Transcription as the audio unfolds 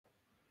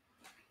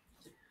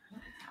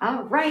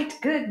All right,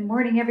 good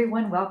morning,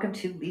 everyone. Welcome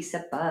to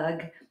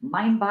LisaBug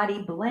Mind Body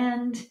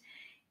Blend.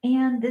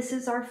 And this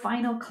is our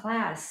final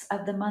class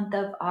of the month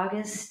of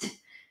August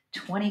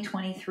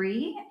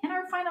 2023, and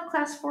our final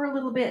class for a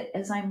little bit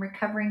as I'm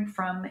recovering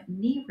from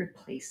knee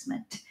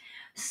replacement.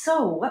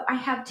 So, what I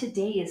have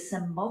today is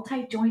some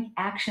multi joint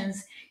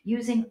actions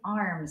using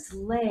arms,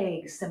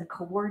 legs, some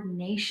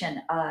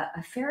coordination,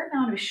 a fair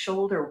amount of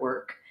shoulder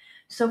work.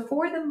 So,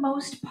 for the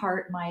most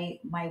part,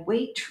 my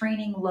weight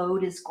training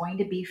load is going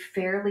to be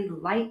fairly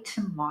light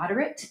to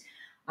moderate.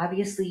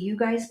 Obviously, you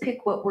guys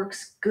pick what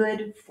works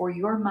good for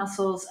your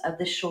muscles of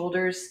the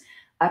shoulders,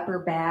 upper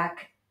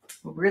back.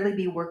 We'll really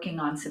be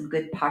working on some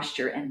good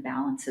posture and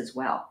balance as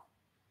well.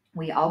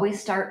 We always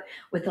start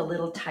with a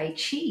little Tai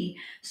Chi.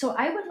 So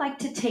I would like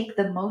to take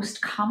the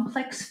most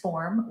complex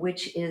form,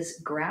 which is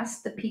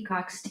grasp the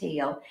peacock's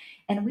tail,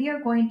 and we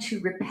are going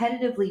to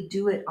repetitively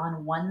do it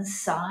on one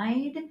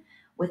side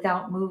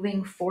without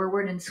moving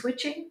forward and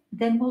switching.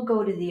 Then we'll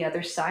go to the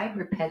other side,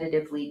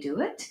 repetitively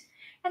do it,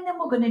 and then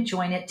we're going to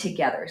join it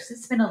together. So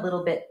it's been a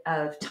little bit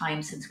of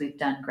time since we've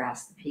done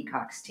grasp the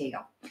peacock's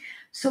tail.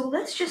 So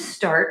let's just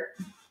start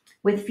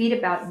with feet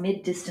about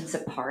mid-distance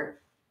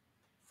apart.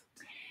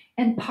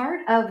 And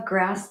part of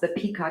grasp the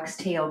peacock's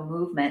tail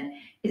movement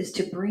is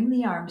to bring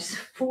the arms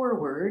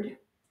forward,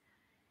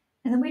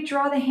 and then we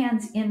draw the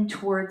hands in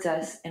towards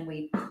us and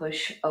we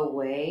push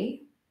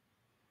away,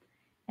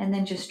 and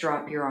then just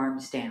drop your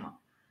arms down.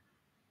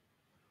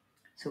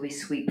 So we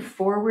sweep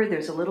forward,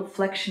 there's a little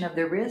flexion of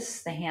the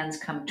wrists, the hands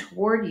come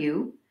toward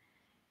you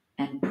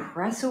and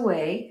press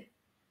away,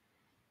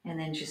 and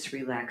then just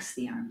relax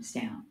the arms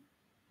down.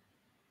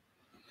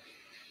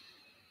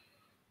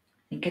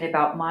 Thinking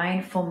about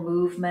mindful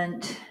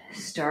movement,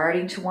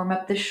 starting to warm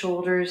up the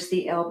shoulders,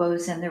 the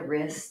elbows, and the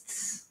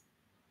wrists.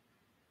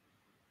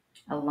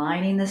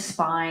 Aligning the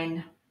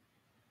spine,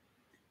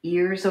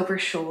 ears over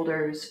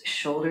shoulders,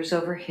 shoulders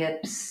over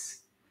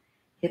hips,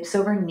 hips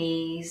over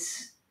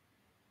knees,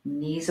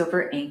 knees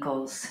over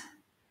ankles.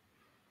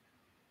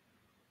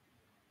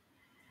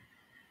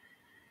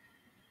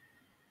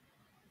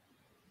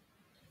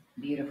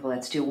 Beautiful.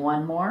 Let's do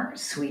one more.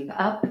 Sweep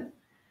up,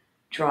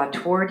 draw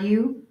toward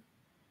you,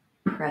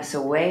 press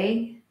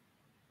away,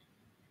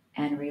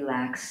 and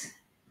relax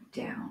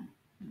down.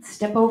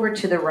 Step over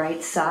to the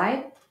right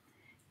side,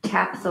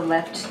 tap the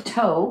left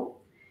toe,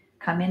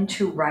 come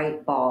into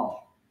right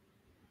ball.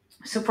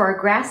 So for our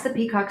grasp the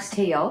peacock's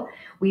tail,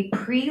 we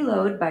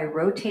preload by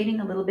rotating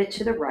a little bit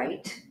to the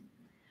right.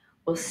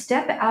 We'll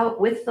step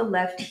out with the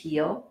left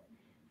heel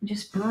and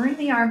just bring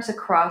the arms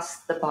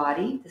across the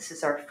body. This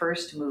is our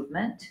first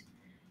movement.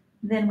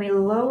 Then we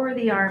lower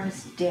the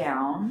arms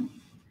down.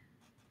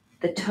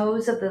 The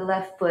toes of the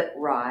left foot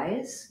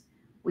rise.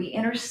 We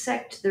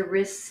intersect the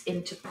wrists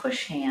into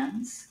push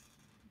hands.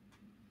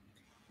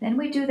 Then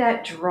we do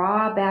that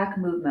draw back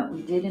movement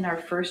we did in our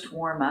first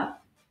warm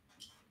up.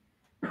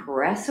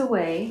 Press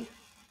away.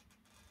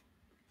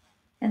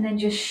 And then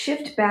just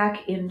shift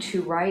back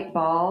into right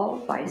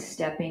ball by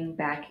stepping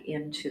back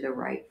into the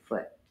right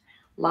foot.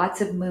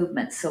 Lots of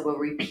movements, so we'll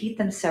repeat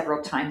them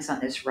several times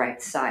on this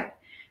right side.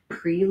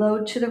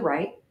 Preload to the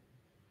right.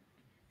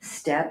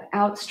 Step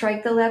out,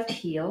 strike the left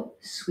heel.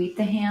 Sweep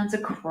the hands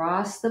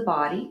across the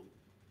body.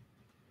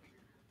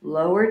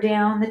 Lower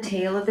down the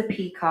tail of the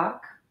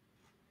peacock.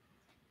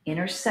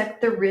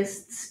 Intersect the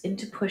wrists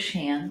into push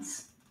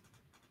hands.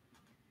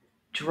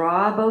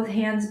 Draw both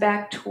hands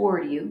back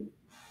toward you.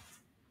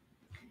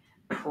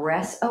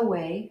 Press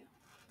away.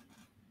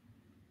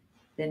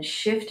 Then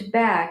shift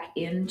back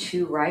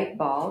into right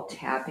ball,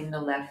 tapping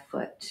the left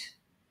foot.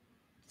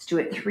 Let's do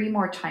it 3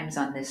 more times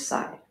on this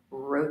side.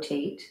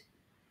 Rotate.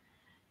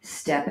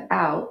 Step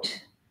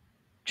out.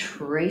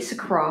 Trace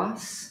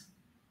across.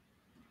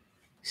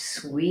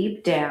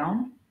 Sweep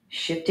down,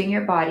 shifting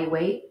your body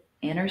weight.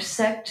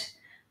 Intersect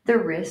the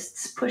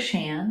wrists, push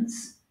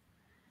hands.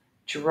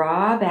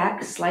 Draw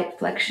back, slight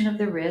flexion of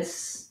the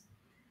wrists.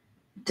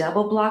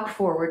 Double block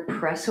forward,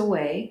 press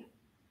away.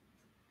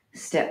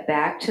 Step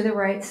back to the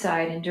right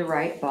side into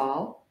right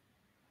ball.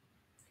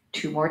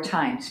 2 more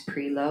times.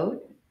 Preload.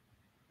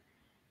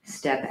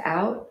 Step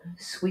out,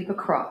 sweep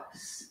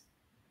across.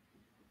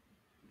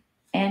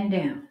 And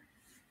down.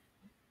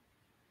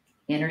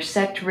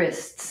 Intersect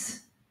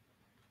wrists.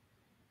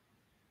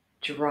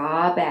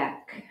 Draw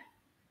back.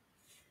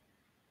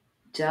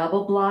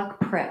 Double block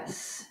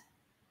press.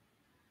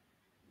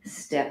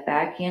 Step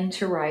back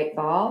into right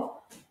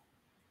ball.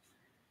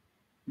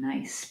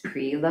 Nice.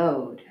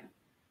 Preload.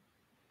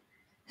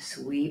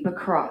 Sweep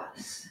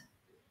across.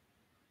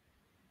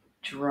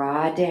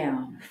 Draw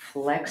down.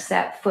 Flex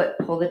that foot.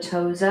 Pull the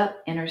toes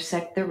up.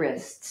 Intersect the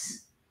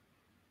wrists.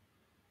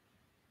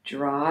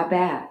 Draw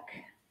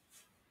back.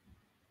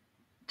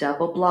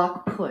 Double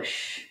block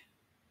push.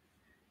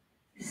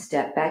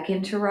 Step back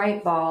into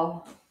right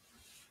ball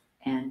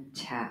and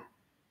tap.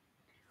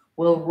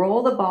 We'll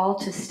roll the ball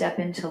to step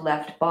into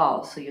left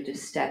ball. So you'll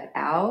just step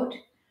out,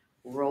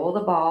 roll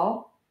the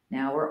ball.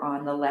 Now we're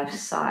on the left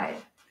side.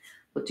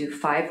 We'll do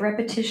 5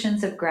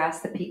 repetitions of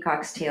grasp the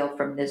peacock's tail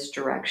from this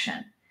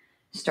direction.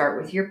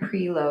 Start with your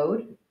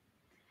preload.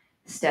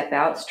 Step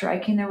out,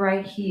 striking the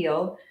right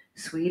heel.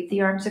 Sweep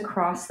the arms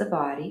across the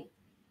body.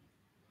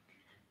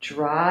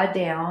 Draw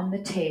down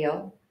the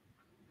tail.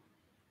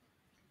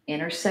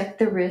 Intersect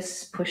the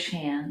wrists, push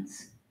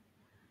hands.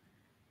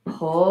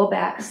 Pull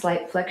back,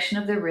 slight flexion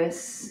of the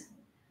wrists.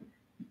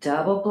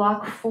 Double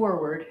block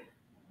forward.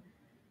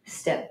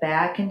 Step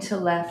back into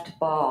left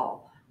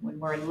ball. When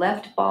we're in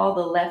left ball,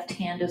 the left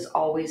hand is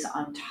always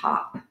on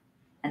top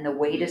and the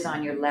weight is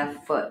on your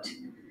left foot.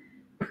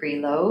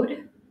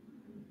 Preload.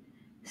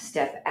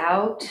 Step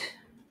out.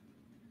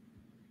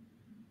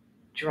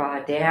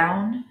 Draw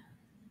down.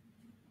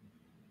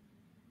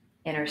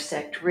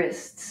 Intersect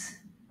wrists.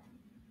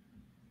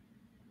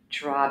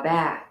 Draw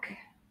back.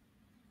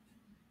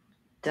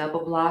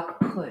 Double block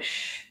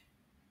push.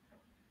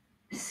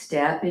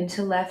 Step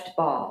into left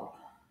ball.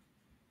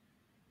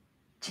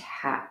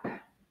 Tap.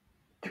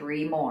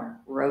 3 more.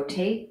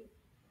 Rotate.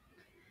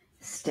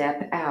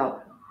 Step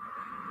out.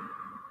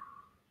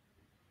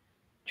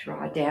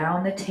 Draw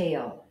down the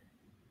tail.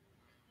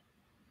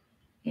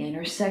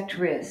 Intersect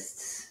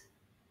wrists.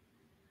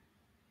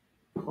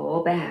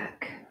 Pull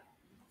back.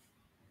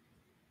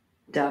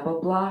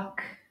 Double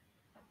block.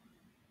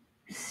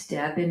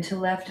 Step into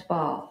left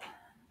ball.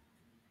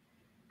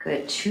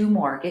 Good. 2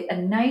 more. Get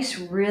a nice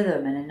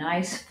rhythm and a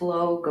nice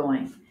flow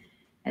going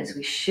as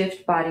we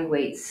shift body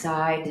weight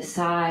side to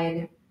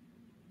side.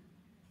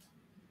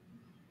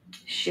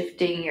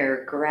 Shifting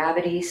your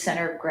gravity,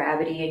 center of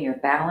gravity, and your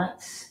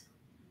balance.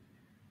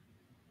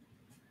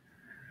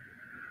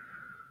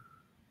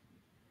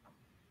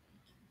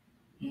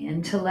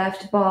 Into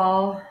left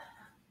ball.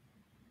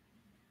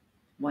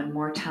 1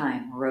 more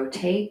time.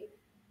 Rotate.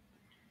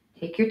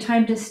 Take your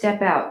time to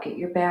step out. Get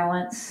your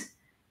balance.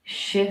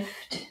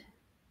 Shift.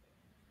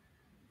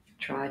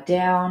 Draw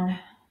down.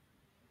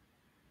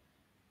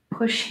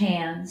 Push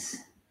hands.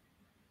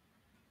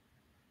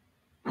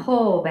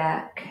 Pull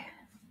back.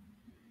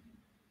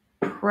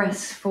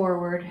 Press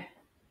forward.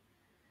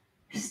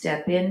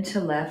 Step into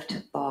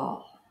left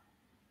ball.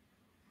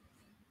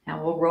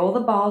 Now we'll roll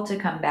the ball to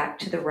come back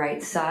to the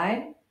right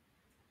side.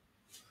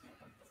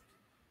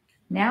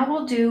 Now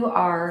we'll do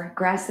our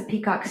grasp the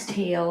peacock's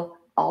tail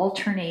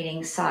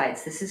alternating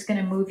sides. This is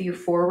going to move you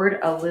forward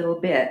a little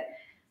bit,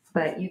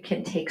 but you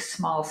can take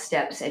small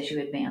steps as you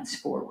advance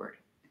forward.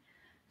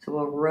 So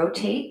we'll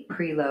rotate,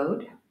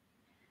 preload,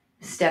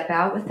 step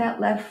out with that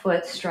left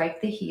foot,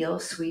 strike the heel,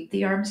 sweep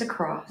the arms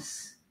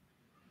across,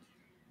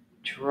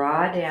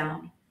 draw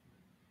down,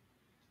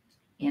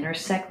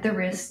 intersect the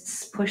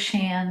wrists, push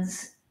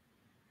hands,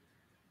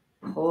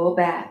 pull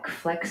back,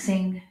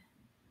 flexing,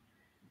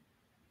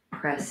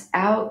 press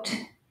out.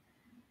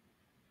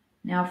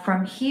 Now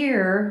from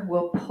here,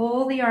 we'll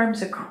pull the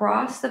arms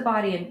across the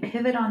body and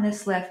pivot on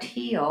this left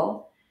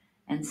heel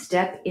and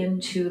step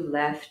into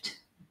left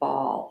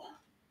ball.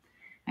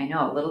 I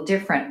know, a little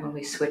different when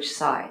we switch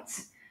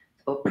sides.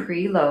 So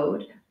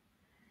preload,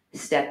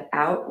 step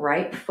out,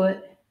 right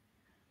foot,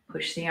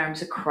 push the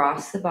arms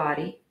across the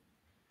body.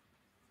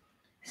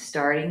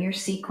 Starting your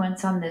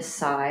sequence on this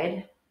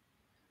side.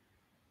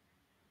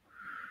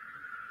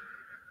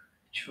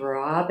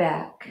 Draw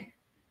back.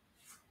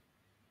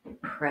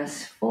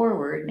 Press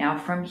forward. Now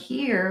from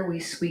here, we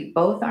sweep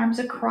both arms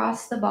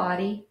across the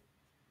body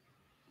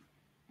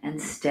and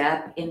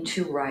step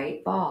into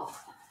right ball.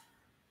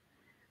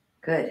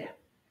 Good.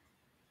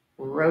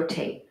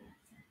 Rotate.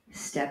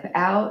 Step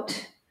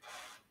out.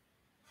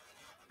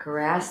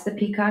 Grasp the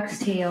peacock's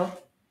tail.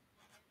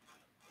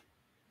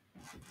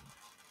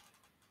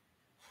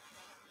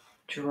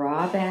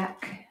 Draw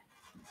back.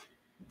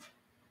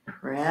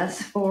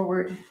 Press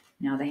forward.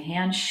 Now the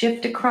hands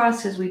shift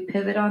across as we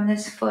pivot on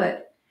this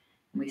foot.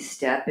 We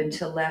step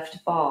into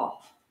left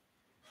ball.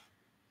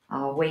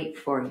 I'll wait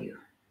for you.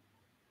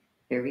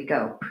 Here we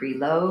go.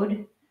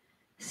 Preload.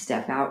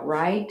 Step out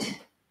right.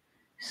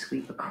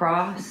 Sweep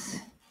across.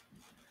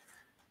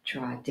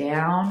 Draw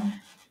down.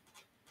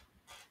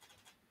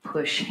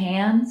 Push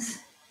hands.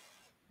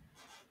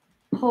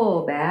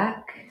 Pull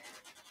back.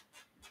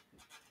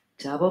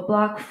 Double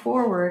block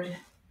forward.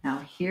 Now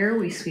here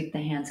we sweep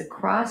the hands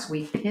across.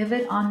 We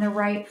pivot on the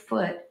right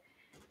foot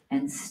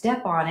and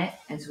step on it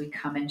as we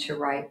come into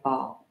right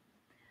ball.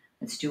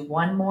 Let's do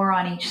 1 more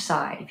on each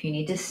side. If you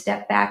need to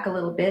step back a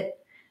little bit,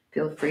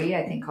 feel free.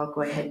 I think I'll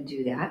go ahead and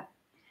do that.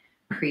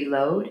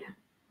 Preload.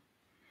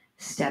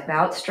 Step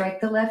out, strike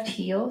the left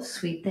heel,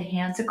 sweep the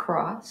hands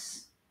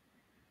across.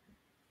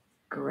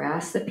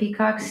 Grasp the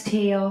peacock's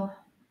tail.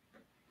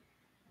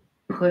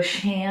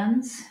 Push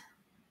hands.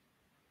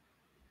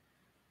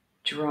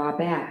 Draw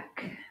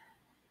back.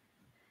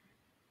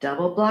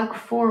 Double block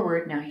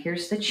forward. Now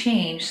here's the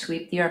change.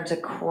 Sweep the arms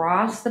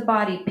across the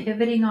body,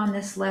 pivoting on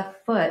this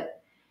left foot.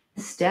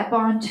 Step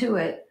onto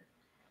it.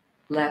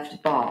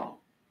 Left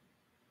ball.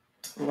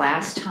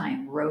 Last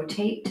time.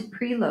 Rotate to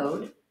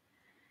preload.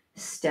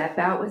 Step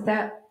out with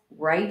that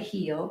right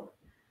heel.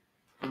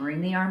 Bring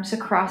the arms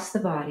across the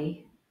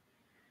body.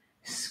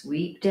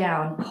 Sweep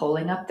down,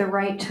 pulling up the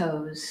right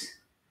toes.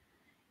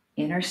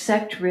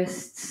 Intersect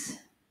wrists.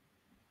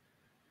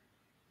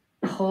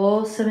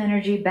 pull some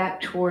energy back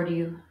toward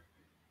you.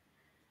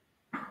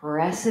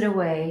 Press it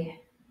away.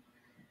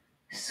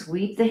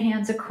 Sweep the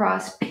hands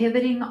across,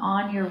 pivoting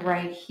on your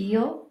right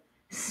heel.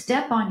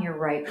 Step on your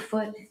right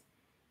foot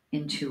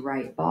into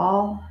right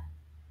ball.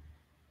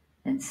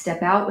 Then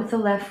step out with the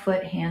left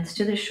foot, hands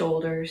to the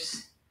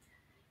shoulders.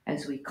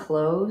 As we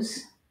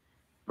close,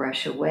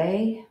 brush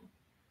away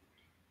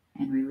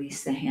and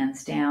release the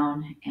hands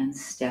down and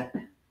step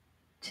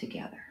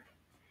together.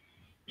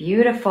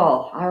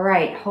 Beautiful. All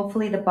right.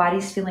 Hopefully the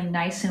body's feeling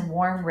nice and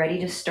warm, ready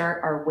to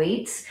start our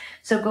weights.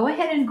 So go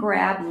ahead and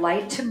grab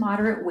light to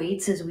moderate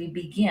weights as we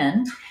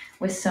begin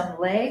with some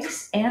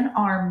legs and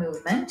arm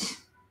movement.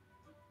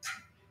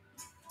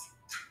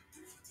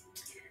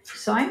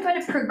 So I'm going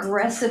to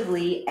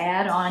progressively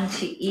add on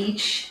to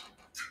each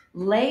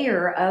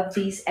layer of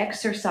these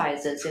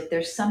exercises. If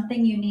there's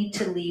something you need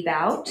to leave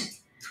out,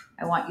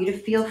 I want you to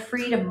feel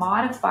free to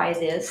modify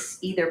this,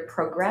 either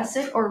progress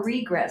it or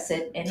regress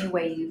it any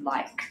way you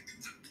like.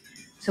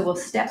 So we'll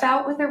step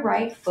out with the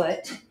right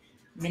foot,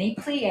 mini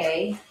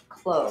plie,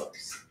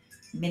 close,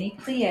 mini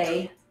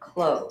plie,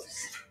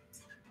 close.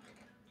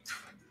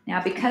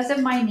 Now because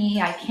of my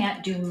knee, I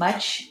can't do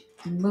much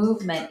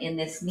movement in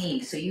this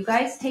knee. So you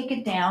guys take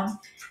it down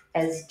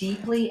as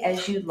deeply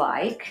as you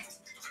like.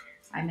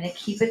 I'm going to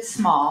keep it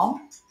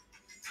small.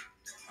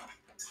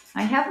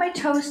 I have my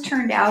toes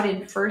turned out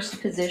in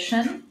first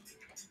position.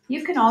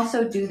 You can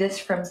also do this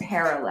from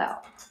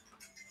parallel.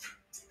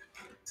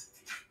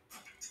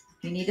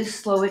 If you need to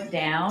slow it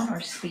down or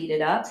speed it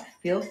up,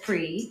 feel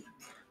free.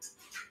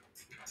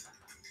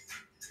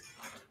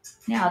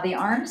 Now the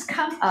arms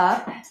come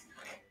up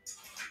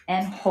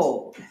and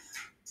hold.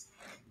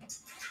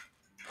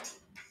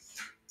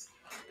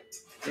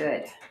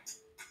 Good.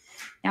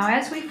 Now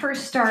as we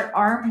first start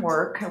arm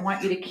work, I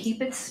want you to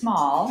keep it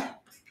small.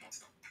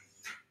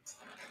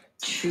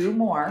 2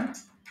 more.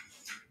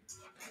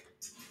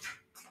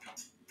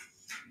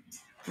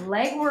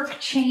 Leg work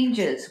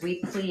changes.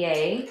 We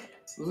plie,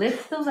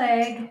 lift the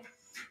leg,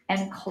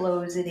 and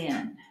close it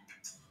in.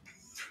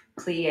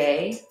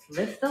 Plie,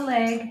 lift the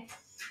leg,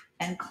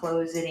 and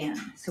close it in.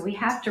 So we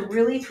have to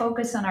really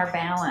focus on our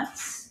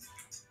balance.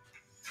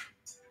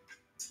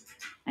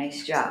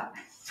 Nice job.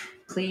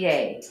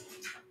 Plie,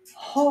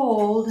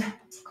 hold,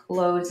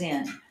 close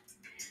in.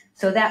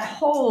 So that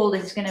hold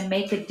is going to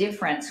make a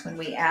difference when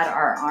we add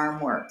our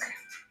arm work.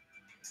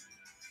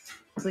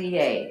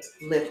 Plie,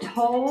 lift,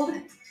 hold,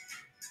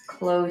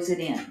 close it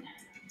in.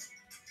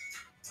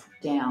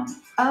 Down,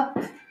 up,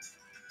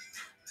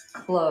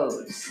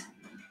 close.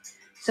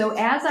 So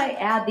as I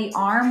add the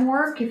arm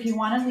work, if you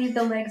want to leave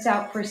the legs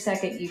out for a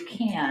second, you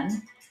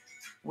can.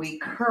 We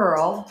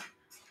curl,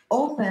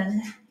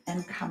 open,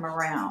 and come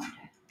around.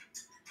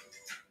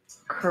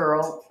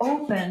 Curl,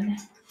 open,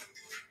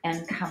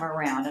 and come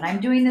around. And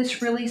I'm doing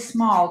this really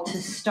small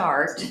to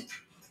start,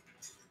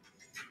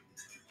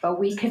 but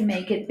we can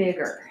make it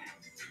bigger.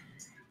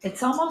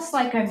 It's almost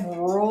like I'm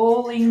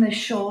rolling the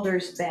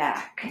shoulders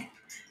back.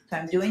 So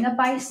I'm doing a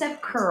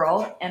bicep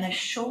curl and a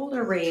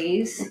shoulder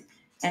raise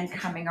and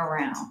coming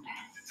around.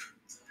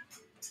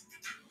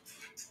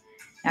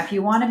 Now, if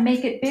you want to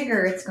make it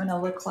bigger, it's going to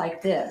look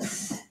like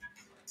this.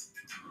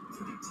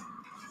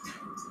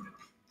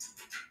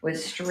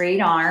 With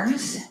straight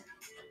arms.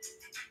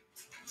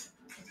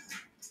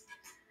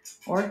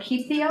 Or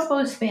keep the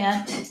elbows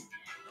bent.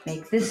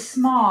 Make this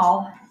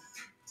small.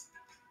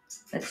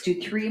 Let's do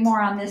 3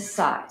 more on this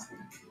side.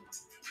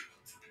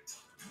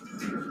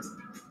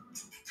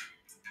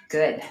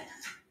 Good.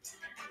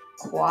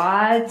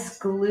 Quads,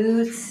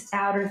 glutes,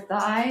 outer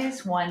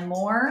thighs. 1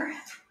 more.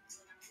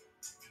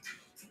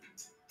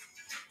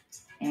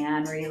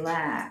 And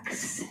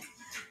relax.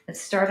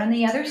 Let's start on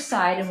the other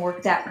side and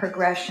work that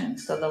progression.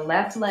 So the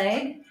left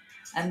leg,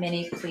 a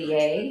mini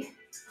plie,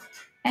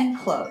 and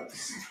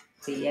close.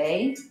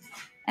 Plie,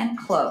 and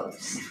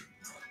close.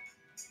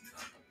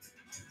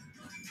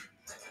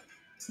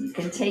 You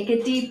can take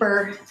it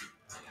deeper.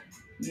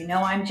 You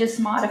know I'm just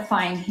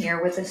modifying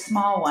here with a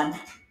small one.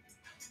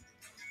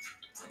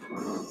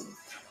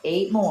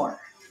 8 more.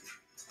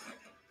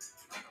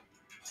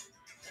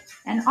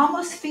 And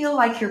almost feel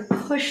like you're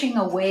pushing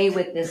away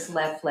with this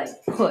left leg.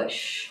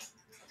 Push.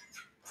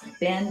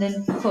 Bend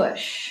and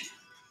push.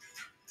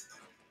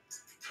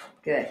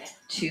 Good.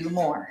 2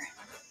 more.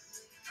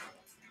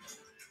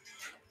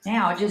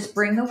 Now just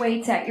bring the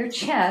weights at your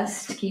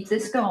chest. Keep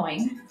this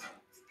going.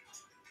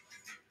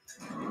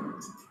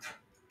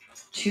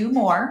 2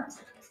 more.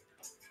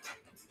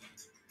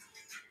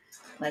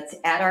 Let's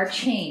add our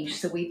change.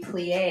 So we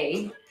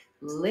plie,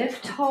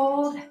 lift,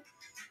 hold,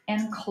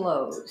 and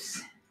close.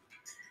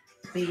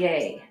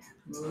 Plie,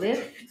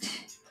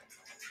 lift,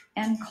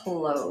 and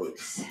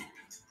close.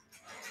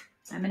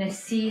 I'm going to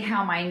see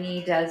how my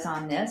knee does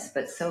on this,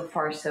 but so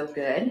far so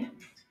good.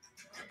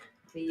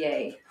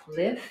 Plie,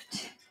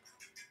 lift,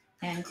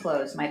 and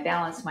close. My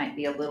balance might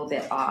be a little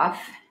bit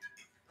off.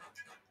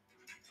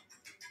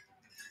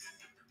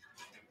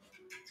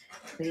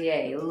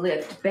 Plie,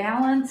 lift,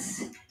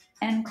 balance,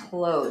 and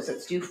close.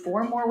 Let's do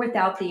 4 more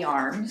without the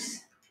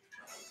arms.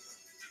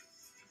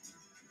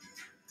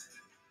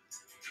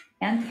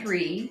 and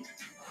 3.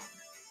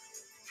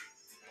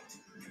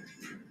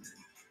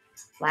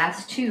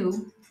 Last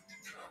 2.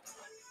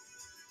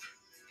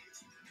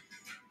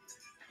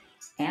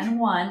 And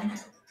 1.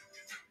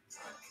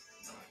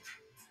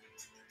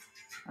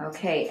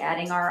 Okay,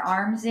 adding our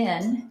arms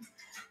in,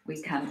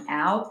 we come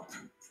out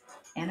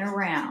and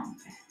around.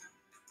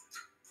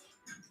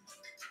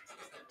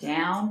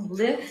 Down,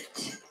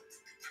 lift,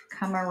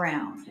 come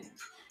around.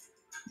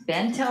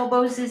 Bent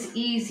elbows is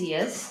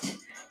easiest.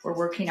 We're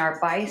working our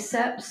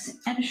biceps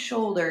and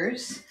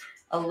shoulders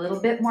a little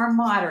bit more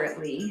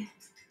moderately,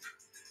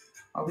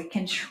 or we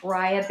can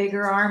try a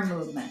bigger arm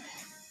movement.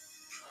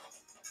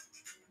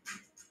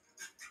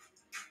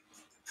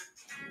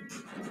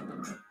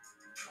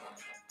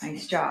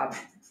 Nice job.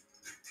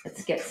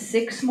 Let's get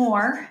 6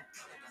 more.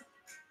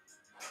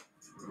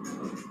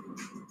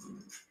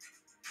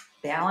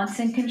 Balance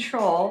and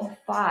control.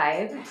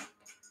 5.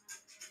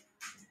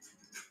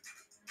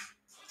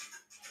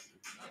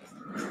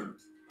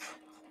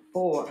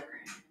 4.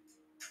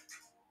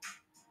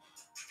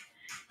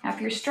 Now,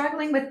 if you're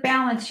struggling with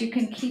balance, you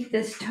can keep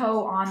this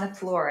toe on the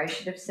floor. I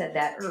should have said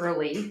that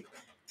early.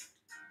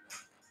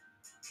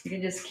 You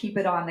can just keep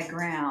it on the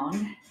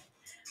ground.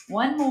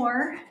 1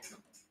 more.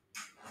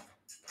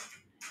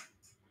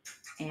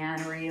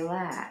 And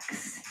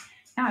relax.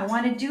 Now, I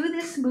want to do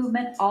this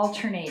movement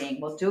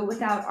alternating. We'll do it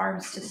without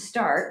arms to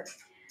start.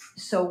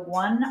 So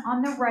 1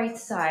 on the right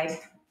side,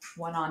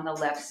 1 on the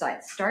left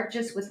side. Start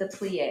just with the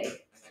plie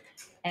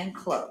and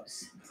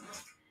close.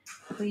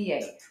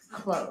 Plie,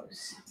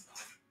 close.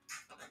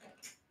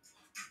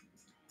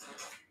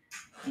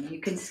 And you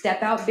can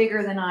step out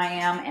bigger than I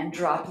am and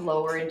drop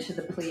lower into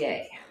the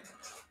plie.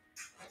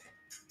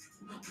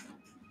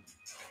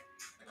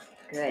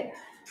 Good.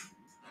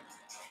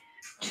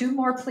 2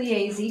 more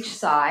plies each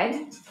side.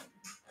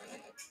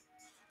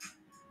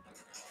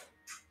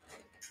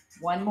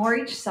 1 more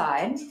each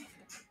side.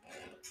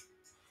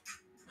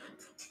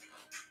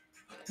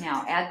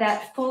 Now add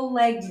that full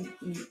leg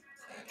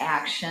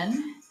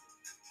action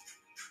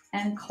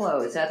and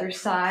close. Other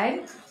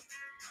side.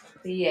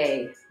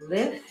 Plie,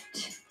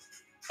 lift,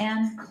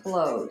 and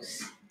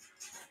close.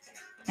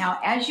 Now,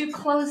 as you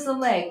close the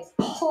leg,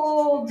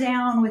 pull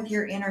down with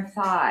your inner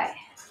thigh.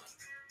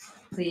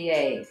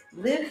 Plie,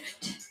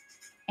 lift,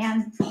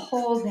 and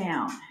pull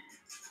down.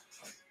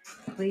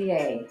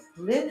 Plie,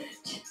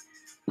 lift,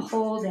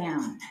 pull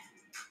down.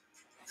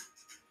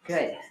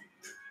 Good.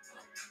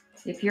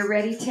 If you're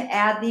ready to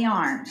add the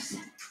arms,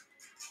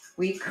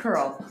 we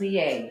curl,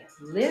 plie,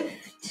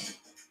 lift,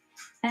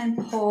 and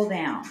pull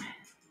down.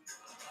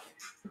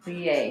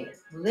 Plie,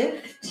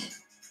 lift,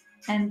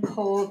 and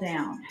pull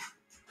down.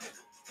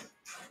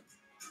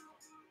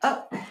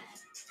 Up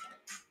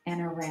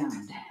and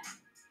around.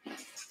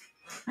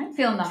 I'm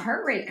feeling the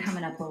heart rate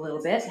coming up a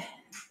little bit.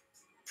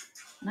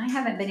 And I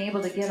haven't been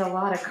able to get a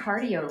lot of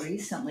cardio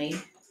recently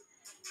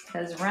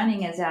because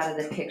running is out of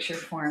the picture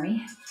for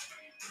me.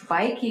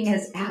 Biking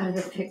is out of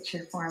the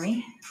picture for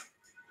me.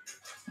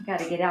 I got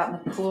to get out in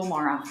the pool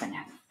more often.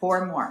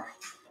 4 more.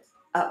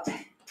 Up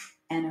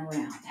and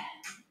around.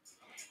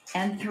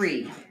 And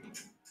 3.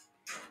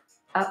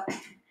 Up.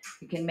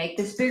 You can make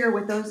this bigger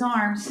with those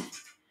arms.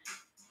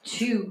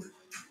 2.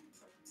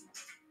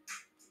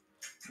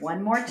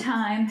 1 more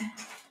time.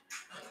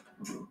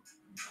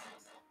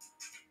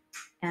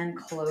 And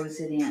close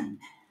it in.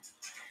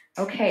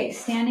 Okay,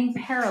 standing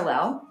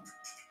parallel.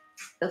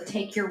 You'll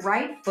take your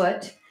right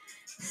foot,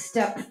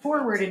 step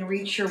forward and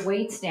reach your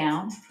weights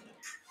down.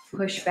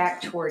 Push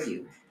back toward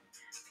you.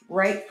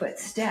 Right foot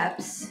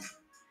steps,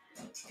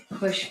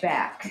 push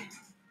back.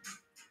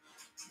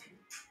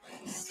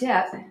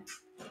 Step,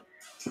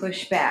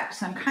 push back.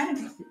 So I'm kind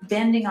of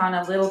bending on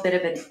a little bit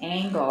of an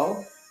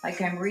angle,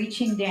 like I'm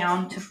reaching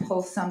down to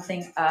pull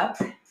something up,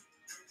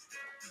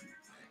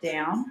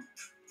 down,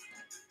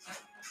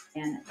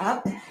 and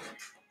up.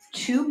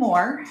 2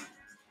 more.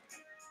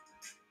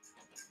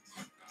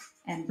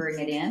 And bring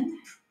it in.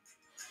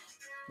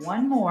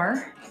 1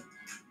 more.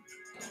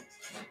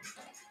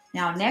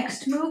 Now,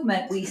 next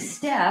movement, we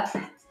step,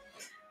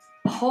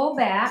 pull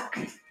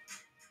back,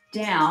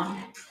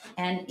 down,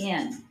 and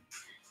in.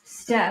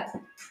 Step,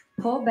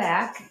 pull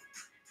back,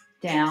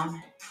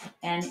 down,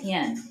 and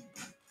in.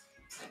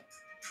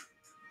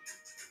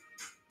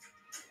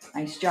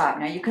 Nice job.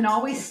 Now, you can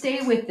always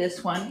stay with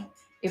this one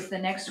if the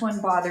next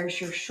one bothers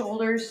your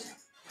shoulders.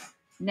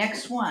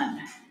 Next one,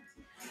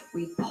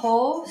 we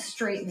pull,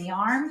 straighten the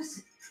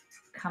arms,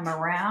 come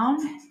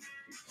around,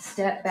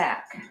 step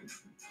back.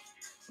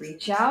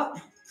 Reach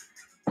out,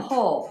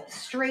 pull,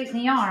 straighten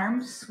the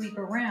arms, sweep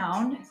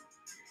around,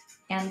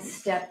 and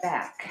step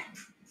back.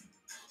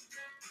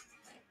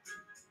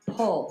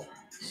 Pull,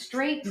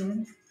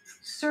 straighten,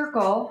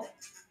 circle,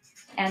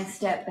 and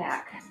step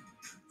back.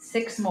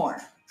 6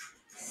 more.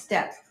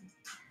 Step,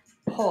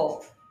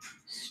 pull,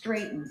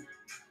 straighten,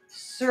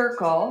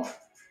 circle,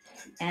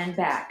 and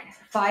back.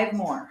 5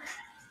 more.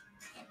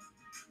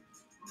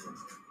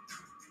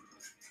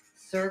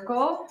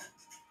 Circle,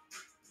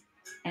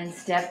 and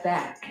step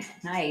back.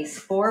 Nice.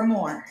 4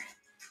 more.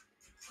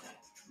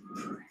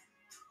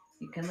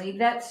 You can leave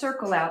that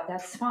circle out,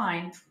 that's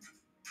fine.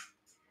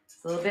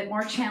 It's a little bit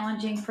more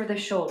challenging for the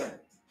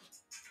shoulder.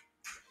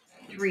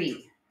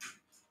 3.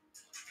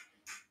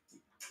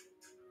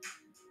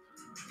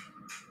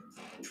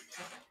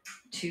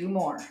 2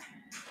 more.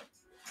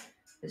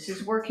 This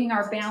is working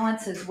our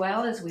balance as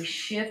well as we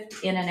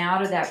shift in and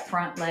out of that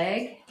front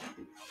leg.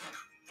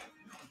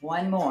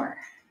 1 more.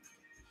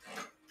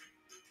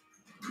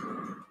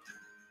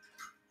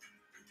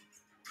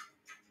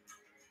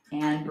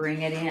 And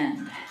bring it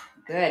in.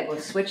 Good. We'll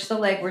switch the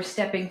leg we're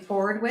stepping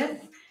forward with.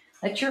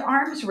 Let your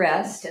arms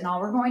rest, and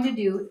all we're going to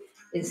do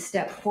is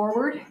step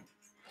forward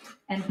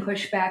and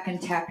push back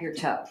and tap your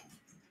toe.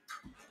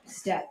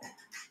 Step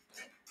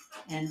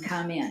and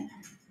come in.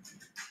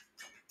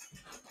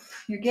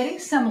 You're getting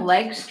some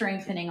leg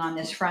strengthening on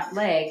this front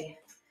leg,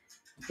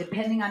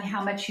 depending on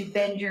how much you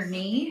bend your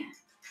knee,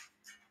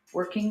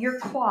 working your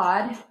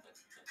quad,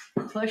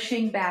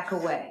 pushing back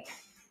away.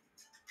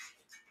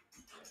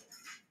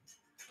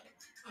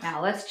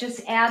 Now let's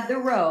just add the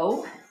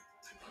row.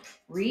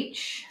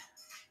 Reach,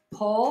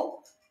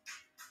 pull,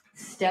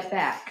 step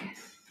back.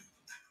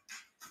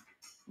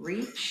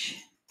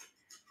 Reach,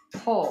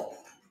 pull,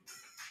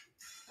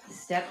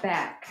 step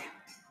back.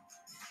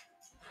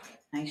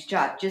 Nice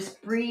job.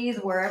 Just breathe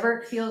wherever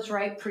it feels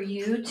right for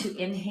you to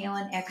inhale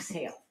and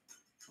exhale.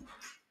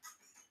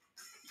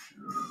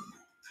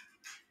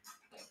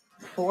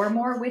 4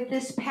 more with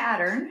this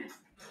pattern.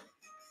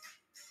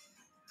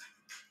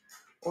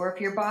 Or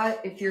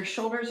if your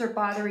shoulders are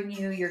bothering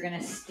you, you're going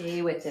to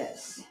stay with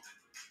this.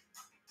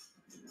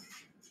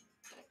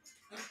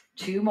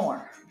 2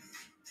 more.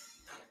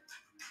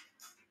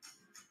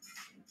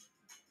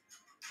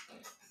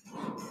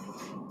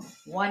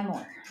 1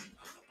 more.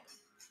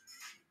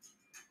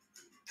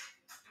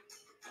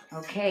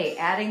 Okay,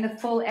 adding the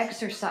full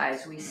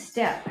exercise. We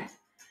step,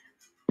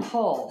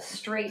 pull,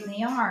 straighten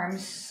the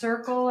arms,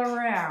 circle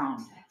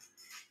around,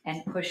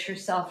 and push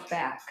yourself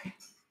back.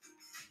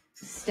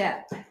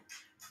 Step,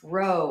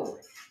 row,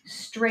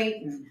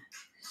 straighten,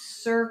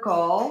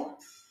 circle,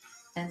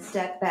 and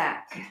step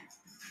back.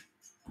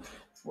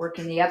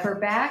 Working the upper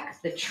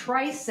back, the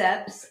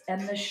triceps,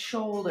 and the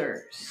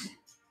shoulders.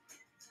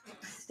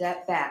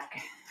 Step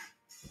back.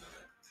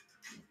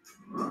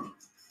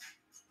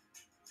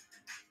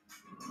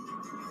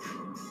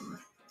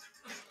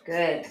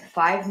 Good.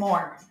 5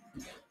 more.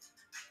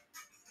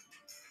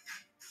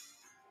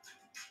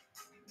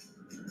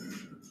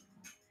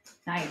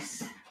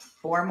 Nice.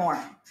 4 more.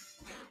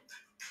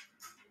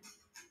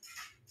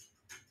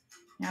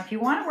 Now, if you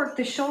want to work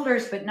the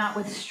shoulders but not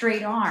with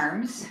straight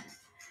arms,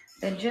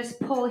 then just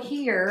pull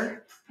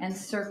here and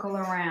circle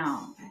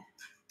around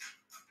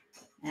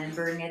and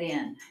bring it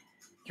in.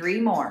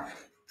 3 more.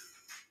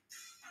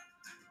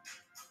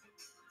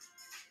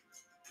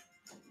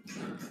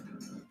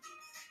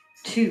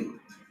 2.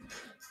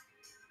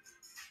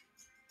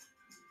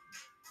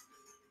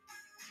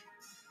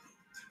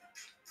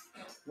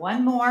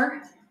 1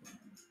 more.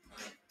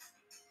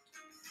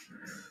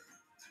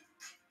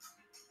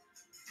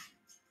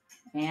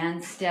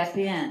 And step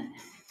in.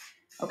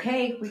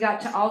 Okay, we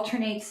got to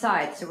alternate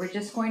sides, so we're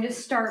just going to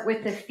start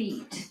with the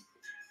feet.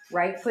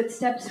 Right foot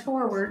steps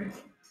forward,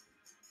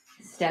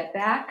 step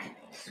back,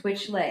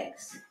 switch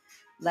legs.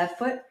 Left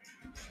foot,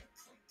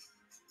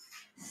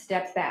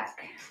 step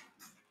back.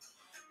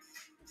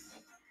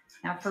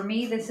 Now for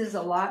me, this is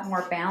a lot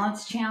more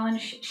balance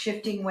challenge,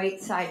 shifting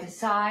weight side to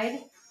side,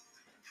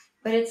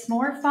 but it's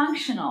more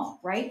functional,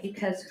 right?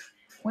 Because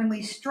when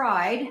we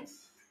stride,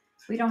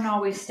 we don't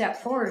always step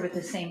forward with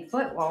the same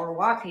foot while we're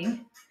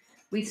walking.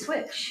 We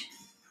switch.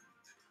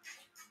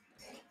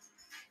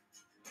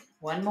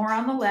 1 more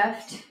on the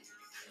left.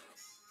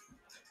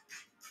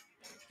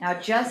 Now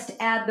just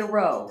add the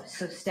row.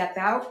 So step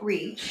out,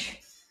 reach,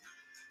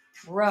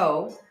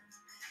 row,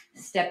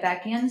 step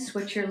back in,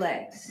 switch your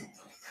legs.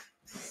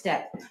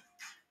 Step,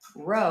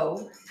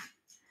 row,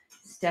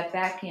 step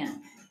back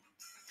in.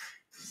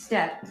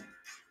 Step,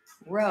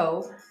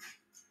 row,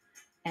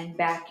 and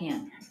back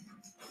in.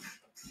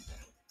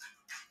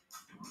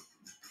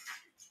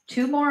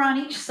 2 more on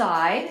each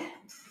side.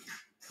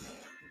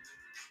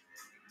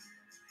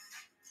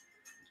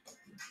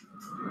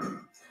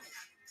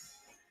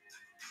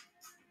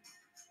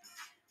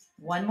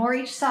 One more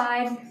each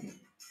side.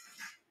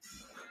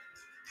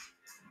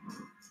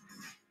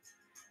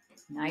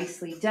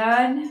 Nicely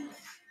done.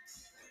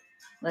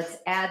 Let's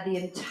add the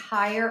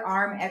entire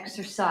arm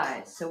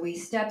exercise. So we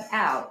step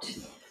out,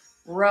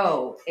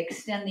 row,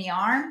 extend the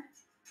arm,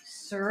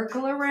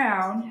 circle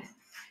around,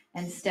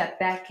 and step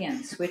back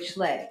in. Switch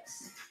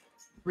legs.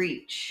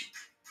 Reach,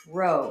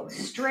 row,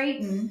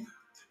 straighten,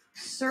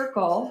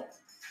 circle,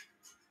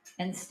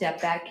 and step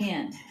back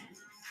in.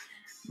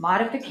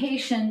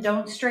 Modification,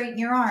 don't straighten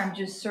your arm,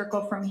 just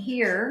circle from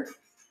here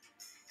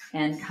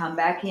and come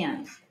back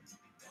in.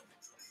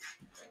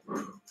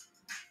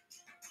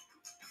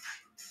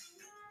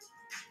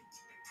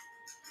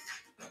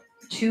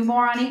 Two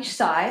more on each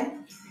side.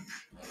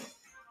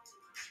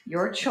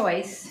 Your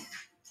choice.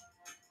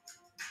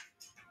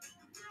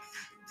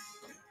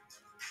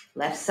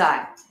 Left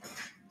side.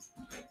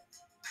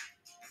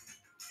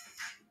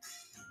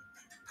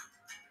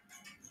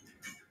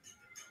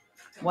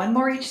 One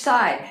more each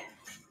side.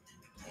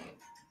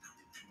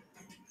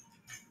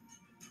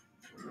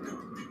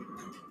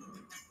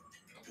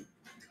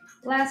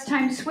 Last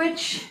time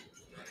switch.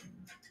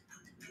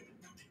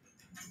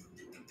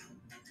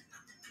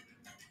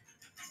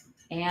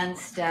 And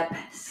step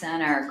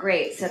center.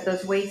 Great. Set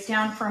those weights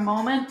down for a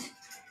moment.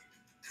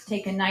 Let's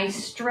take a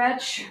nice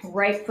stretch.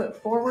 Right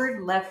foot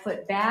forward, left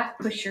foot back.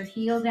 Push your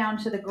heel down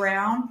to the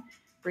ground.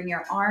 Bring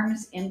your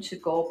arms into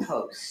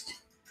goalpost.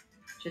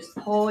 Just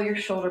pull your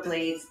shoulder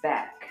blades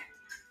back.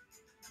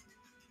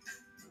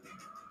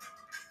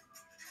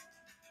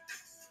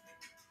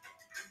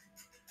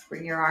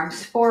 Bring your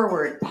arms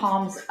forward,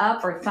 palms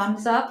up or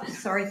thumbs up,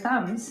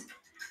 thumbs,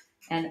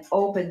 and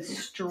open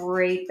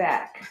straight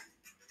back.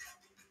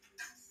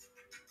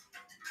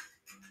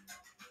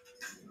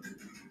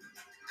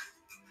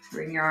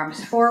 Bring your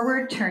arms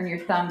forward, turn your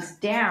thumbs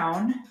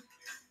down,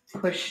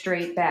 push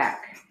straight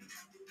back.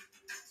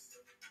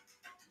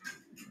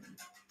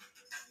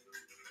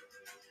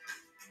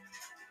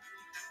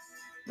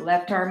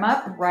 Left arm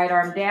up, right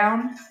arm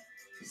down,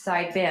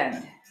 side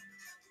bend.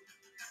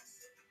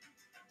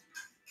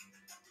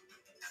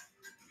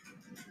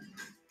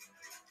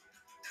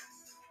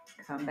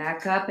 Come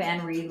back up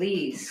and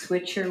release.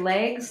 Switch your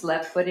legs,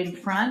 left foot in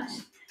front.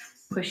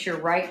 Push your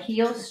right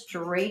heel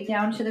straight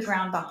down to the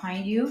ground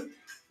behind you.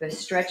 The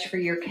stretch for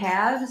your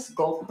calves,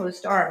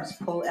 goalpost arms,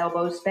 pull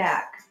elbows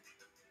back.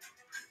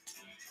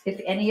 If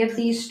any of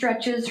these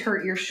stretches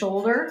hurt your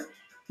shoulder,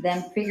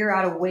 then figure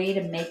out a way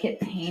to make it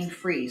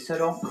pain-free, so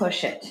don't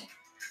push it.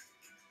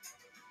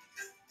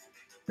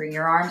 Bring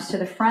your arms to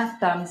the front,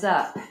 thumbs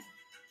up.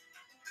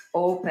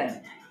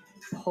 Open,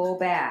 pull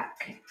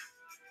back.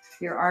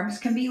 Your arms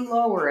can be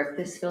lower if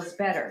this feels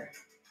better.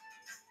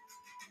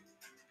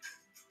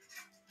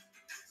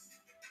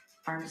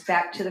 Arms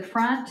back to the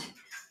front,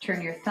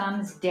 turn your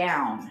thumbs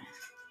down,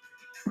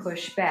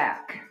 push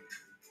back.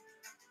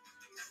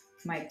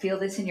 You might feel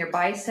this in your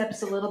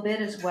biceps a little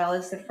bit as well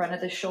as the front of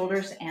the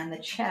shoulders and the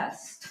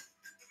chest.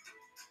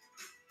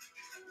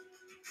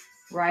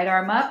 Right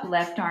arm up,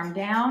 left arm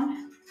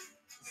down,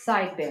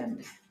 side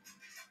bend.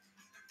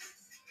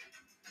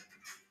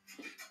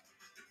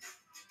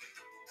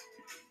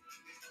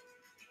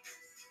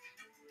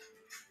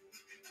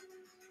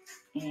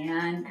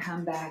 And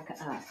come back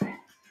up.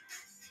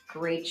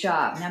 Great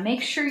job. Now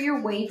make sure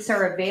your weights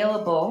are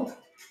available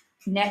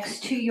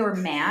next to your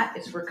mat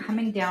as we're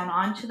coming down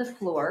onto the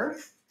floor.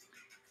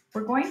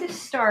 We're going to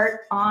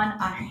start on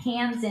our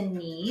hands and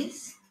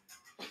knees.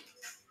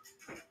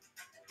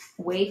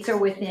 Weights are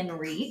within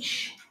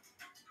reach.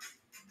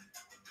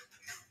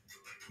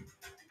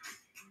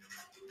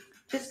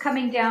 Just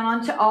coming down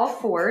onto all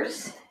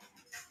fours.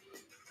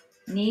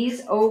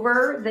 Knees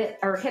over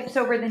or hips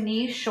over the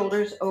knees,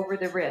 shoulders over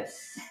the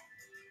wrists.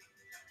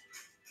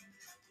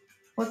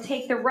 We'll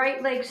take the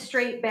right leg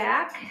straight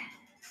back.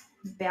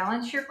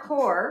 Balance your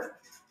core.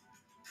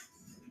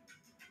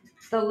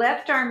 The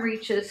left arm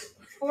reaches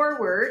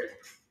forward,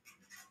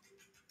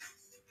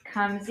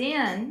 comes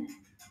in,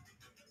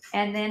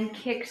 and then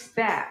kicks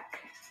back.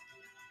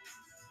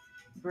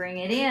 Bring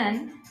it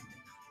in,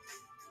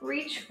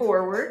 reach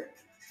forward,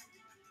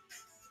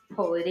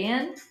 pull it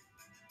in,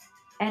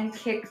 and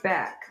kick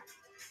back.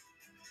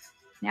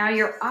 Now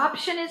your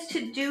option is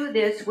to do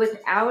this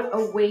without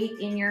a weight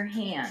in your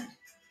hand.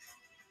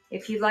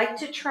 If you'd like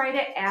to try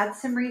to add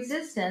some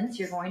resistance,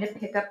 you're going to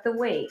pick up the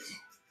weight.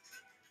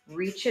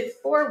 Reach it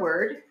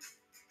forward,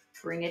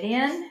 bring it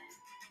in,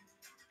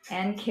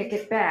 and kick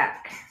it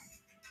back.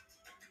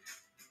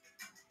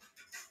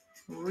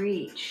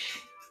 Reach,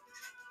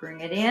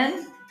 bring it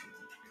in,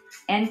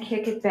 and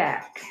kick it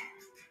back.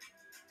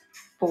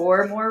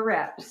 4 more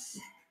reps.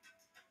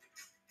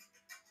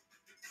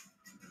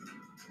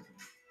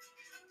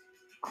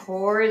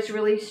 Core is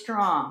really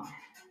strong.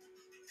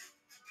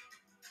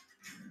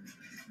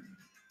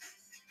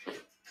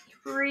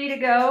 3 to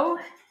go.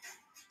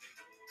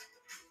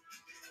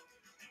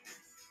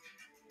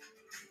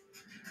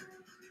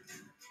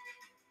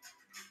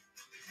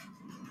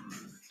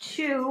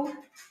 2.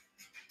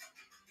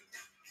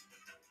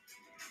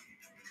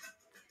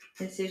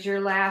 This is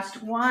your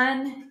last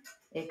one.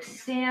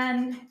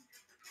 Extend.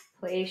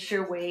 Place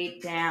your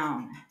weight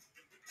down.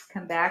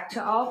 Come back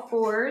to all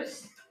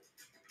fours.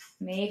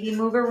 Maybe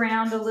move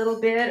around a little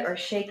bit or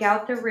shake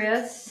out the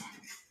wrists.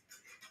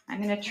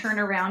 I'm going to turn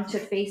around to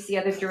face the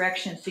other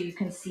direction so you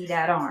can see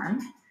that arm.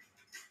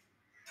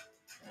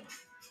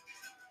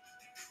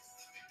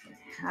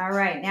 All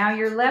right, now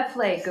your left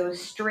leg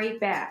goes straight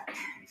back.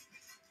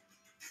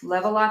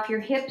 Level off your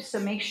hips,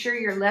 so make sure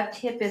your left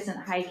hip isn't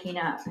hiking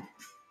up.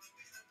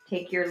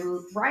 Take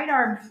your right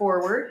arm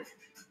forward,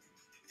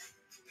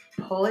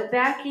 pull it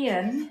back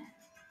in,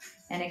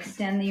 and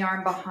extend the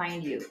arm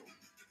behind you.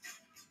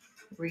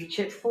 Reach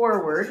it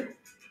forward,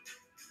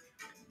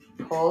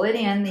 pull it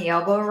in, the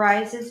elbow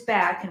rises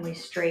back, and we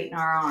straighten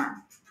our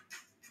arm.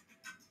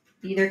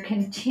 Either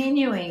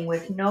continuing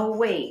with no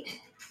weight,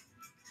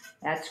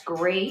 that's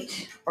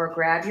great, or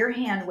grab your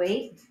hand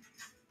weight,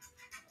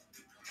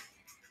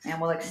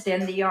 and we'll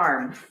extend the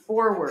arm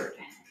forward,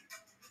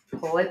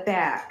 Pull it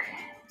back.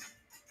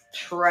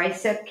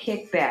 Tricep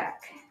kickback.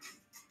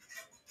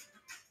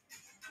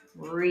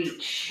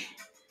 Reach.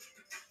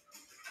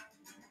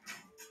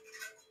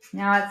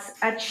 Now it's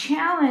a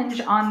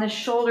challenge on the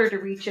shoulder to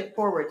reach it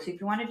forward. So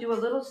if you want to do a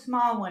little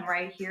small one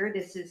right here,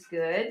 this is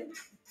good.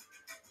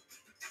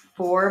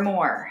 4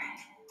 more.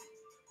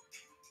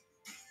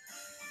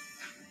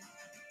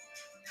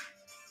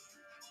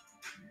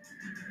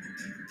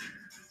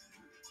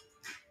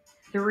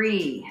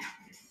 3.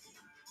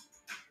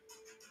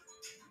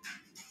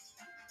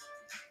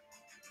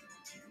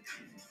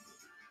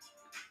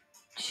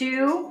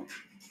 2.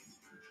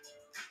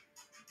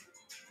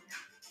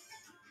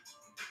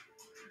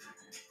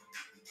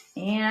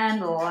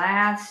 And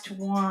last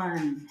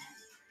one.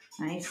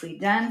 Nicely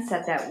done.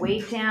 Set that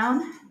weight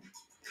down.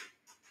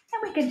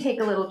 And we can take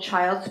a little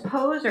child's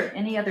pose or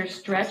any other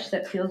stretch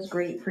that feels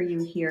great for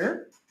you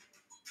here.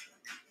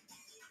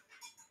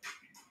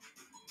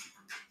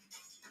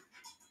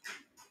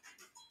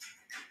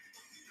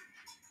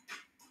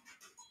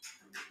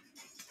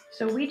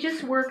 So we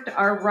just worked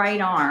our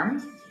right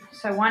arm.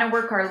 So I want to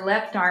work our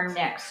left arm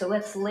next. So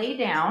let's lay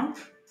down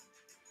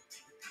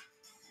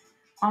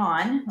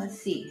on, let's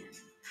see,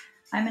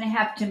 I'm going to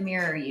have to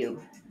mirror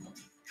you.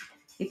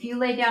 If you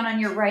lay down on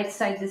your right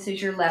side, this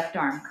is your left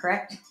arm,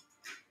 correct?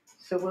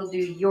 So we'll do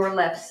your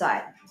left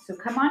side. So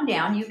come on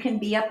down. You can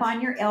be up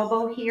on your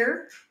elbow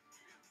here,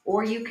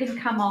 or you can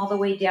come all the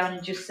way down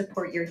and just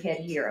support your head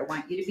here. I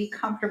want you to be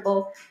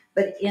comfortable,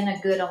 but in a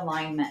good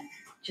alignment.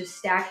 Just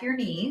stack your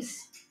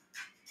knees.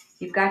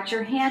 You've got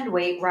your hand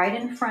weight right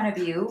in front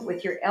of you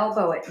with your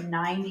elbow at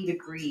 90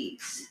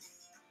 degrees.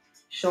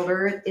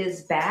 Shoulder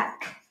is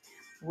back.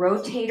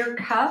 Rotator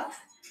cuff,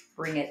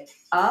 bring it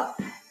up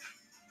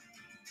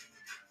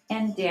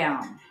and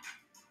down.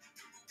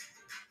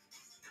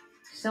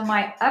 So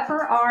my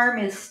upper arm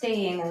is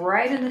staying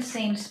right in the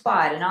same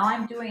spot, and all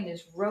I'm doing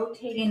is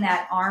rotating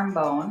that arm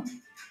bone.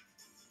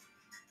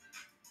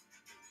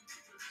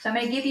 So I'm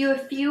going to give you a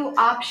few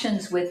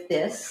options with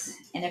this,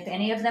 and if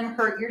any of them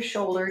hurt your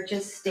shoulder,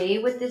 just stay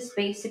with this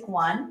basic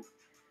one.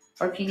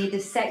 Or if you need to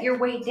set your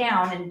weight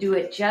down and do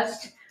it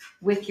just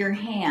with your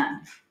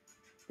hand.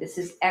 This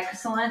is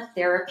excellent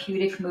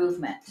therapeutic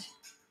movement.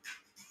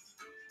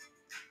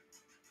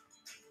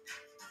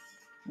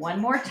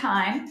 One more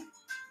time.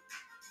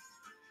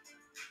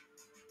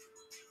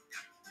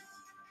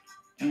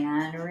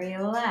 And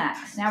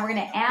relax. Now we're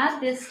going to add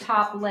this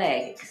top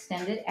leg.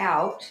 Extend it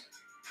out.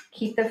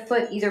 Keep the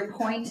foot either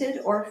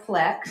pointed or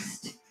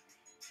flexed.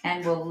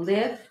 And we'll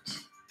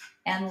lift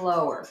and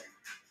lower.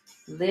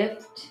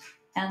 Lift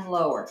and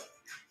lower.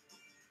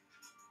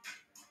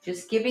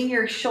 Just giving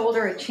your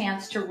shoulder a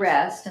chance to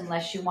rest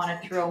unless you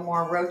want to throw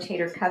more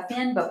rotator cuff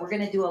in, but we're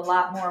going to do a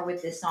lot more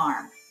with this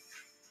arm.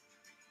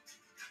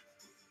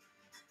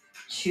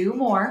 2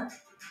 more.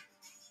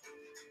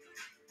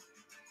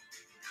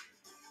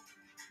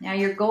 Now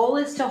your goal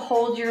is to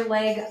hold your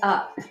leg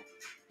up.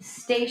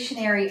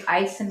 Stationary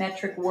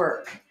isometric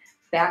work.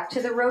 Back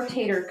to the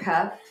rotator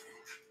cuff.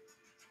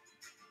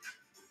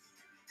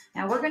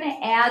 Now we're going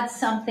to add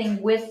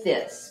something with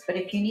this, but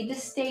if you need to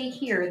stay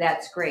here,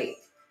 that's great.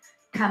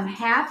 Come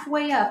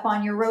halfway up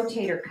on your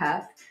rotator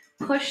cuff,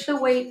 push the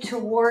weight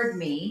toward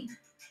me,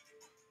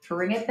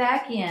 bring it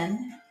back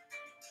in,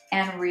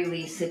 and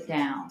release it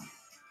down.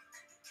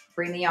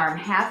 Bring the arm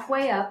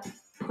halfway up,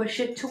 push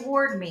it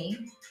toward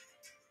me,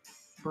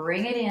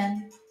 bring it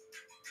in,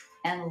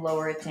 and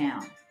lower it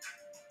down.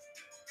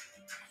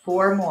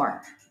 4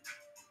 more.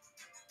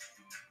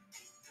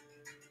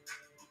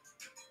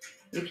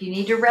 If you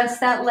need to rest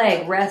that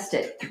leg, rest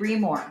it. 3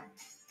 more.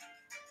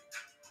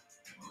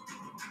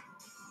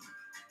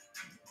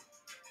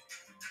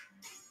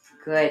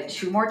 Good.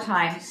 2 more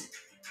times.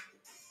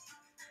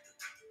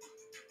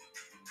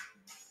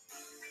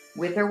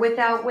 With or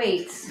without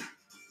weights.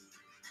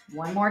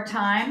 1 more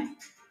time.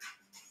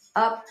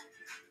 Up,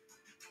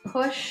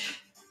 push,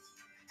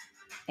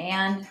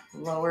 and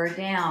lower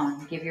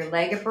down. Give your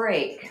leg a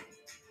break.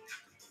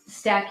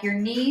 Stack your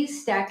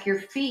knees, stack your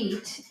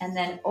feet, and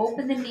then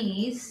open the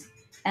knees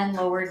and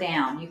lower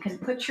down. You can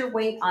put your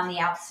weight on the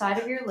outside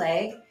of your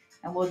leg,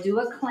 and we'll do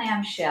a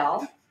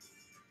clamshell.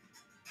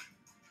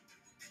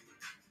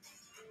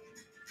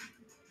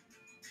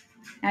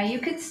 Now you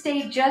could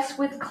stay just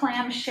with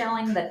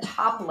clamshelling the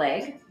top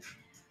leg,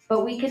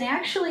 but we can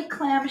actually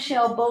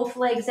clamshell both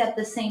legs at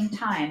the same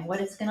time.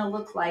 What it's going to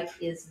look like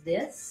is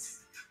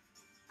this,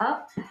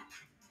 up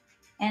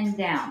and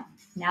down.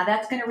 Now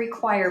that's going to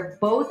require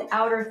both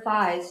outer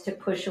thighs to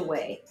push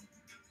away.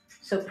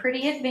 So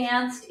pretty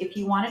advanced. If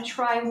you want to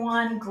try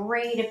one,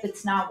 great. If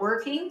it's not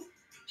working,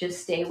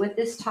 just stay with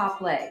this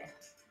top leg.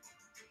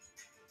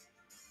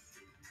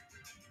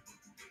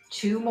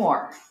 2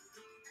 more.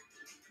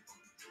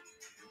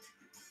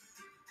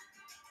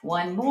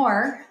 1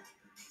 more.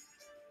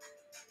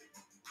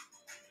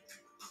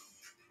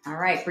 All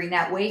right, bring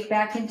that weight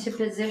back into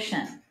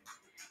position.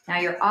 Now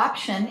your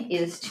option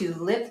is to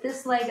lift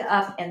this leg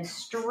up and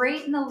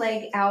straighten the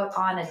leg out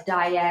on a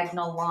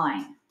diagonal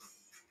line.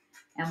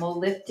 And we'll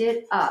lift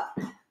it up,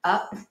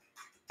 up,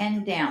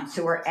 and down.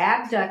 So we're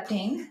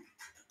abducting.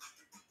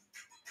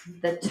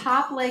 The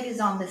top leg is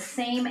on the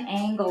same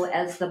angle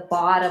as the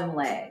bottom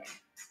leg.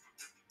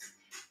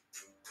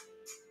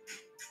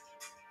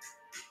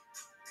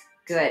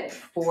 Good.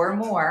 4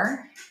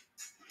 more.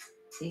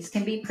 These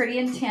can be pretty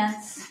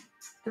intense.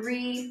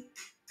 3,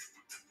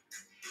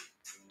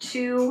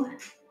 2.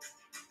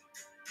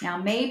 Now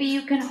maybe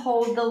you can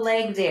hold the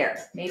leg there.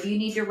 Maybe you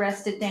need to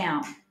rest it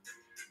down.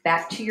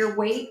 Back to your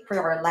weight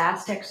for our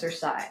last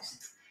exercise.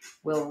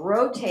 We'll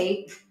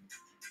rotate,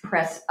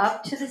 press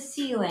up to the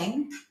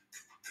ceiling,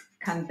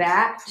 come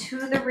back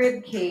to the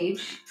rib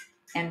cage,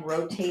 and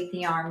rotate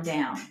the arm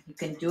down. You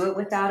can do it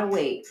without a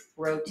weight.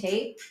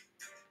 Rotate,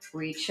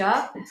 reach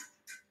up,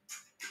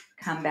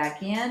 come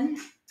back in,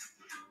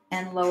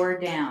 and lower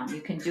down.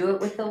 You can do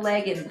it with the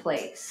leg in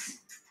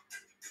place.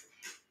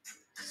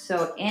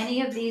 So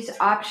any of these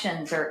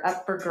options are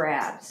up for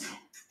grabs.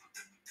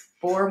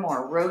 4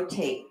 more.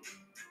 Rotate,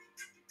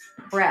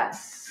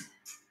 press,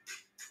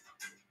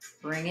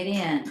 bring it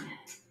in,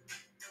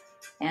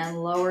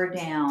 and lower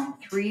down.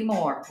 3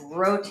 more.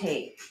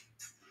 Rotate,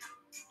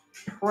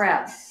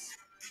 press,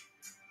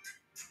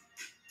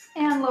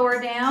 and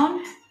lower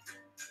down.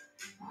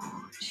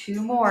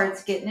 2 more.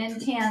 It's getting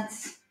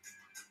intense.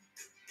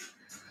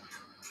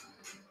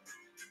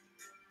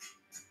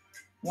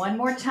 1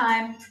 more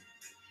time.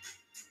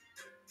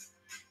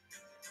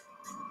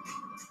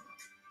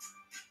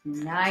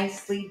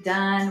 Nicely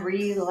done.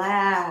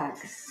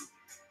 Relax.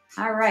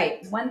 All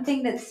right. One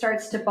thing that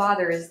starts to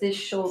bother is this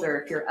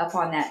shoulder if you're up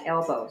on that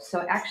elbow.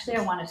 So actually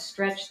I want to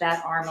stretch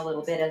that arm a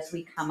little bit as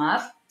we come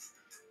up.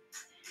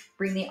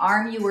 Bring the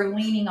arm you were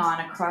leaning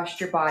on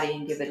across your body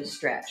and give it a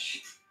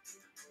stretch.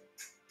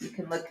 You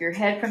can look your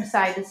head from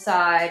side to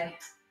side.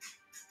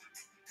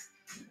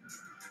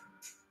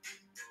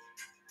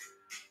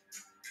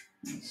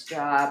 Nice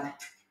job.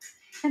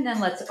 And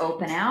then let's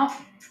open out.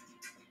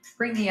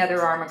 Bring the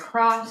other arm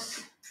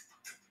across.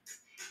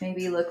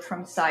 Maybe look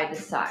from side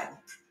to side.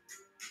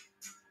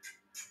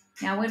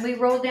 Now when we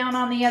roll down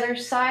on the other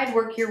side,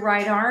 work your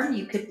right arm.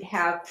 You could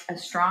have a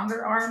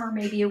stronger arm or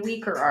maybe a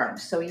weaker arm.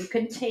 So you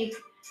can take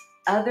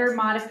other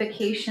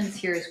modifications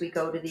here as we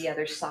go to the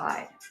other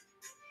side.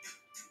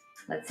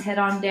 Let's head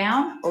on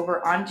down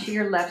over onto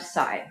your left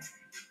side.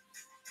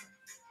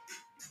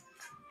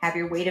 Have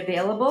your weight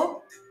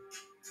available.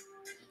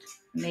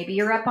 Maybe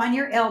you're up on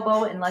your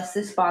elbow unless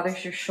this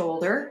bothers your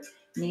shoulder.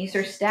 Knees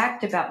are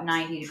stacked about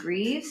 90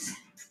 degrees.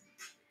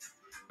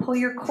 Pull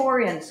your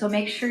core in, so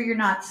make sure you're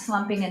not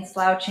slumping and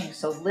slouching.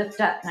 So lift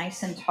up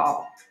nice and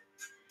tall.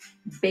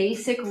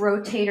 Basic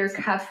rotator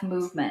cuff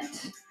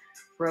movement.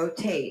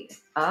 Rotate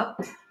up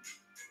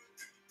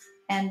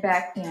and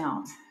back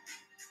down.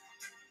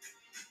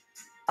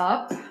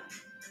 Up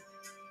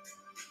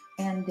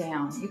and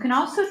down. You can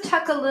also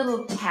tuck a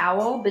little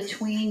towel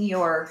between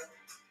your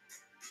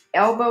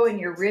elbow and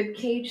your rib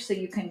cage so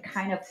you can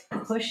kind of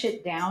push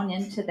it down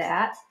into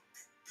that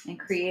and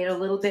create a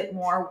little bit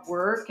more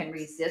work and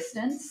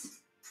resistance.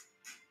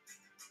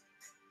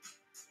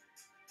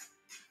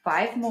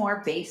 5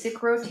 more,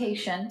 basic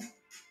rotation.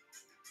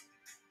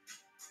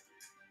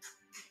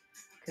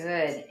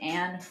 Good,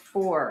 and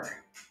 4.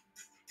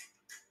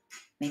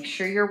 Make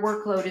sure your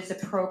workload is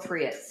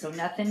appropriate, so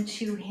nothing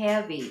too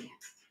heavy.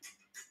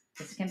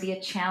 This can be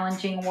a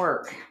challenging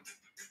work.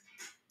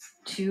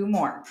 2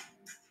 more.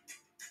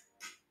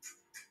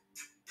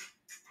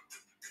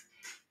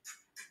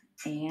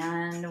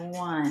 And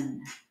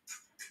 1.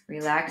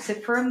 Relax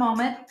it for a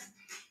moment.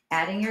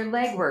 Adding your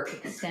leg work.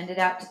 Extend it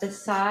out to the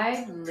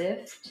side.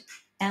 Lift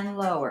and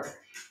lower.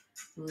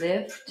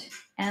 Lift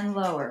and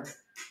lower.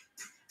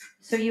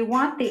 So you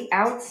want the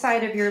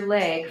outside of your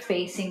leg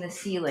facing the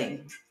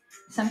ceiling.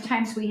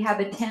 Sometimes we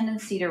have a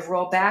tendency to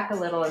roll back a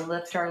little and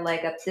lift our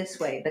leg up this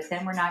way, but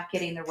then we're not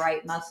getting the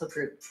right muscle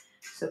group.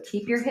 So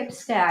keep your hips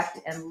stacked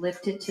and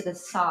lift it to the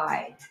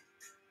side.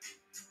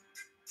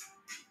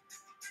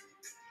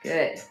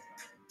 Good.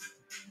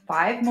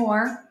 5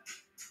 more.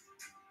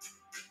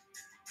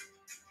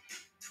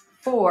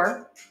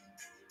 4,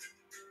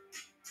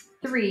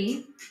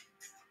 3,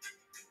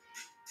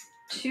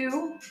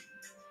 2.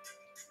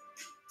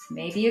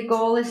 Maybe a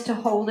goal is to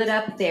hold it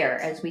up there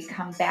as we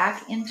come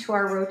back into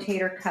our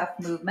rotator cuff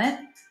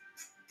movement,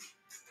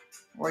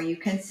 or you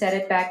can set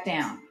it back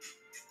down.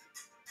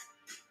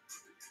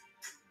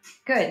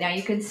 Good. Now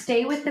you can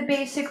stay with the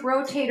basic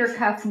rotator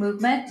cuff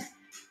movement,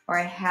 or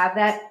I have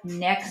that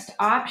next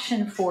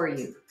option for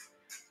you.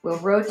 We'll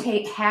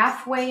rotate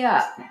halfway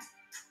up.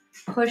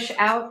 Push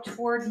out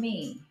toward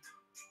me.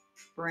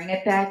 Bring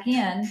it back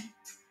in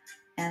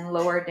and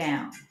lower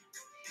down.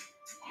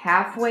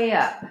 Halfway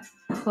up.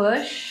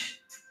 Push.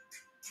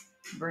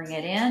 Bring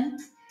it in.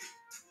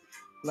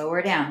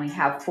 Lower down. We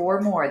have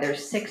 4 more.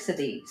 There's 6 of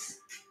these.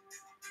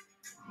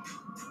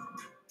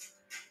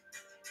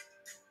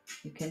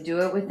 You can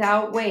do it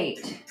without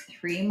weight.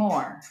 3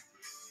 more.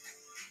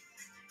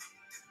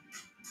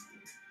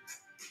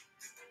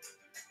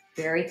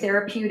 Very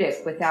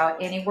therapeutic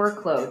without any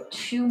workload.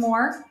 2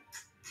 more.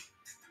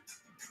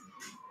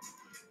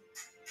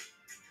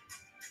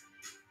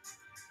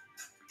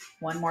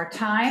 One more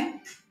time.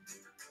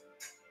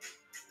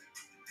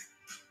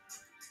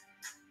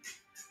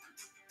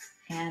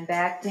 And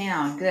back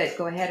down. Good.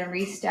 Go ahead and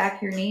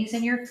restack your knees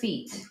and your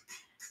feet.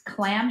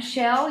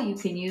 Clamshell, you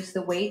can use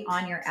the weight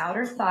on your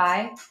outer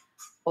thigh.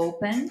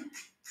 Open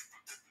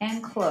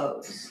and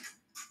close.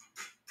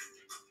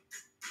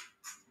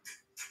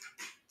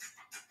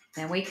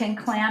 Then we can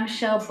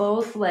clamshell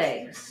both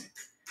legs.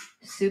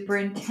 Super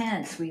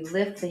intense. We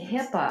lift the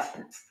hip up,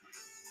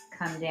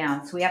 come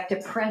down. So we have to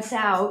press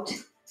out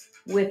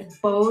with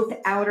both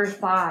outer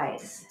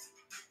thighs.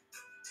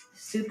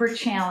 Super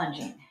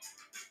challenging.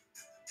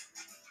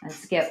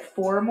 Let's get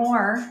 4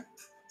 more.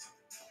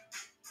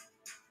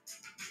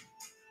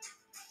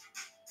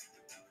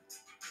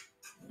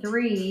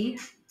 3,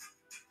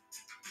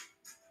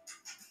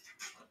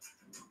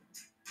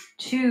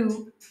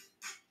 2,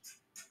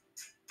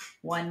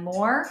 1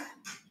 more.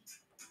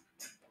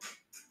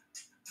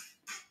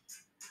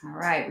 All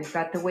right, we've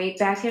got the weight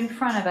back in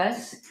front of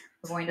us.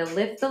 We're going to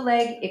lift the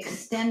leg,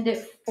 extend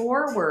it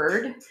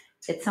forward.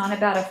 It's on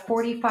about a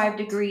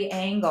 45-degree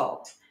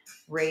angle.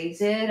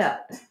 Raise it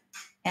up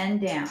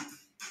and down.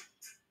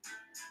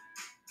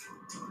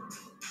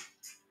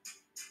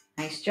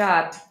 Nice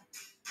job.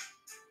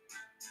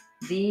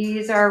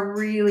 These are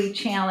really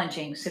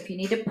challenging. So if you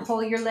need to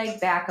pull your leg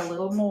back a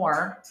little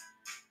more,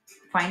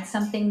 find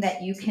something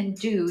that you can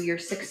do, you're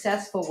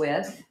successful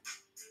with.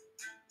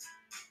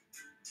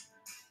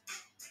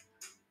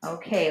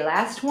 Okay,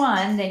 last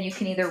one. Then you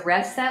can either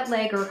rest that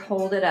leg or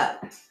hold it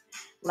up.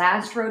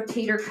 Last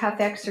rotator cuff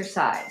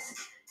exercise.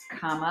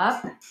 Come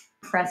up,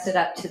 press it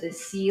up to the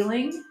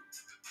ceiling,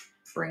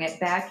 bring it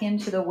back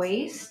into the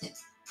waist,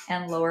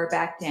 and lower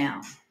back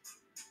down.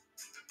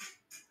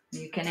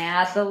 You can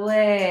add the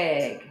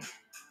leg.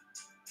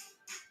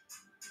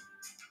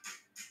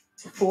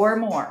 4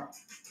 more.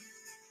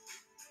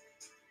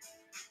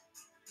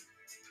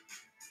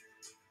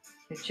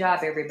 Good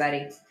job,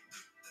 everybody.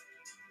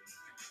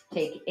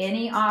 Take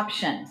any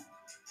option.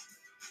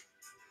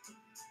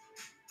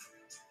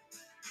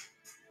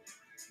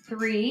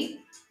 3,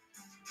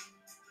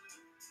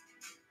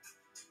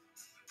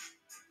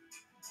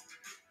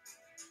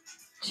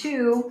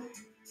 2,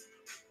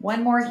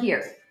 1 more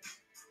here.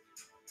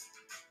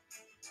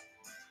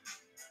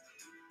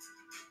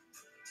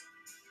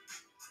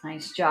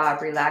 Nice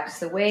job. Relax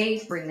the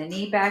weight, bring the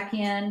knee back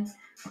in,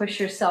 push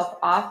yourself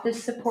off the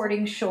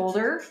supporting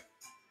shoulder,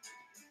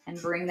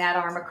 and bring that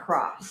arm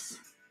across.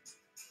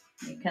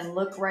 You can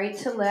look right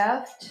to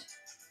left.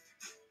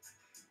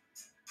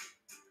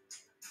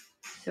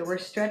 So we're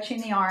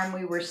stretching the arm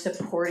we were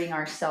supporting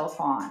ourselves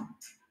on.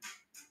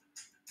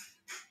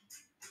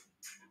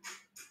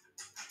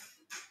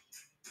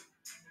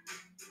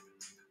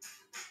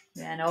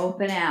 Then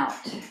open out.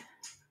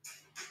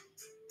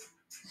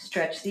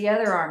 Stretch the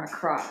other arm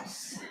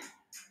across.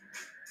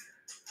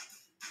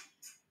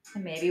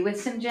 And maybe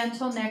with some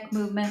gentle neck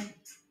movement.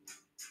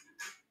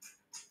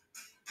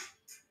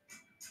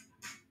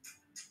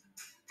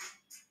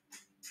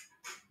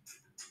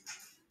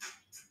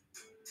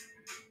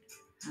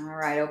 All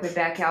right, open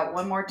back out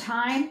one more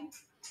time.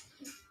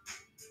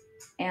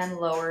 And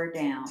lower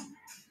down.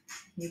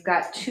 You've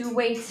got 2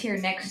 weights here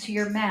next to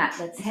your mat.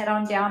 Let's head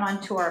on down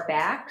onto our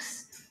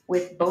backs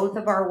with both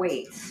of our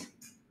weights.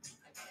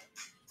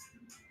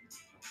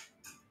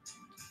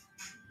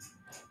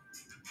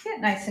 Get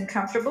nice and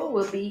comfortable.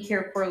 We'll be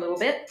here for a little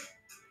bit.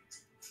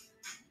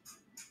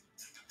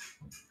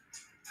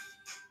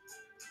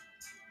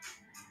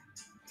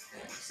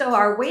 So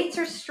our weights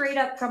are straight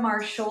up from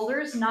our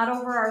shoulders, not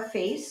over our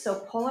face.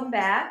 So pull them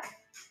back,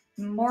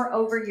 more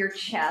over your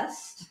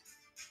chest.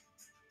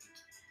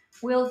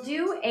 We'll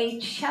do a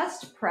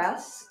chest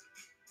press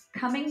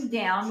coming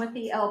down with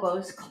the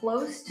elbows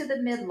close to the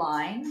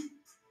midline.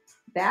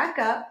 Back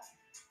up,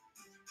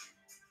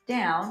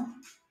 down,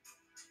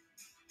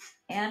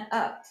 and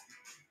up.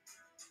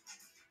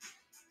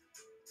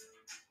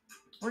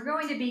 We're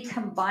going to be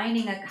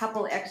combining a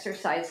couple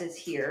exercises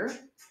here.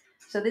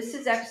 So this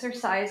is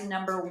exercise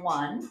number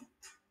 1.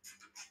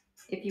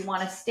 If you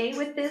want to stay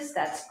with this,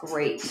 that's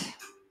great.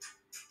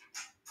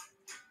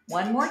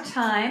 One more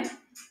time.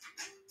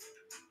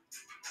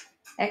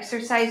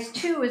 Exercise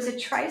 2 is a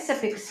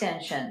tricep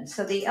extension.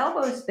 So the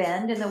elbows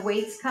bend and the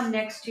weights come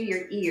next to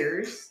your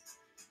ears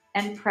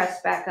and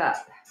press back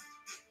up.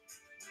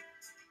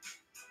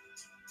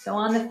 So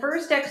on the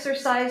first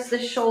exercise,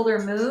 the shoulder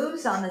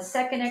moves. On the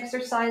second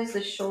exercise,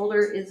 the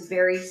shoulder is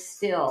very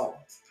still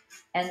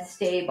and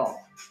stable.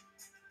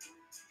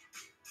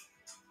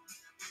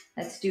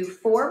 Let's do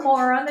 4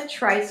 more on the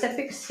tricep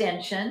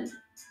extension.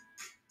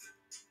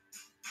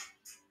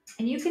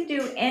 And you can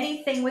do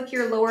anything with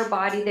your lower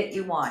body that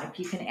you want. If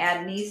you can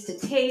add knees to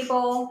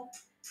table,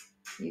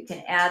 you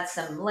can add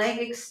some leg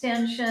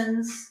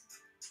extensions.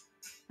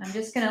 I'm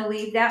just going to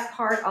leave that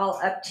part all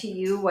up to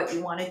you, what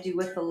you want to do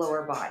with the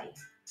lower body.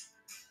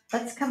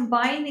 Let's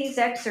combine these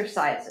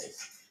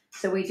exercises.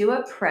 So we do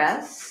a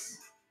press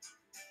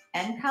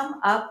and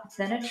come up,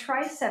 then a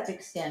tricep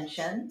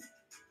extension,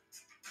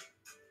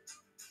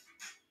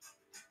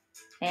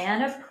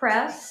 and a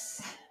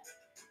press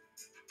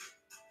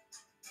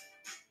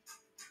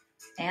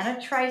and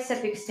a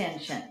tricep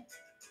extension.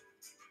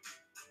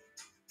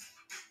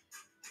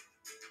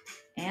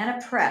 And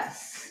a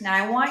press. Now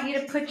I want you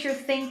to put your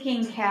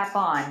thinking cap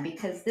on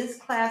because this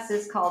class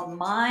is called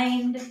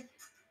Mind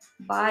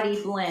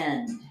Body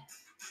Blend.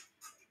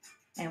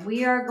 And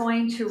we are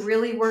going to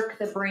really work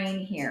the brain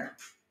here.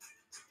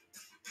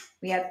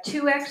 We have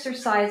 2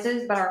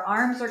 exercises, but our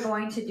arms are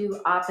going to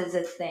do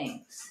opposite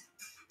things.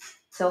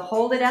 So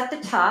hold it at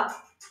the top.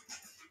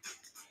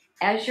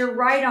 As your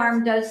right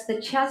arm does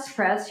the chest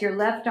press, your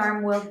left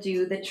arm will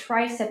do the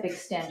tricep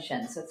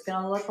extension. So it's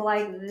going to look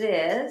like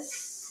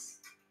this.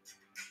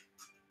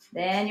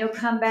 Then you'll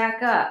come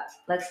back up.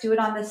 Let's do it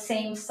on the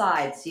same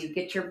side so you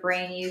get your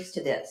brain used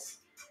to this.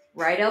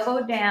 Right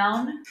elbow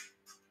down,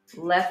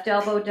 left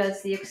elbow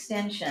does the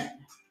extension.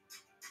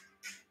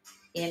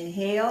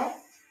 Inhale,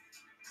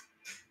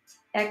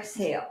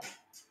 exhale.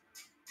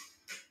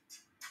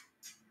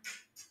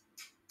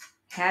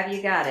 Have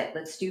you got it?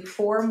 Let's do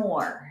 4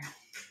 more.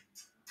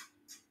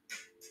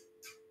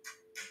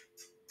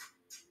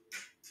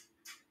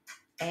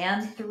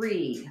 And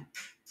 3.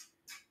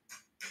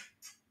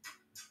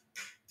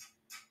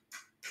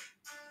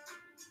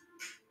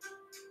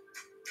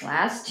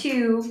 Last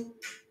 2.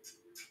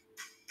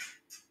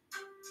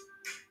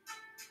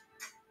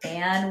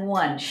 And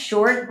 1.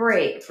 Short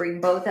break.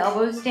 Bring both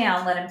elbows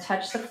down. Let them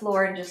touch the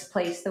floor and just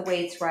place the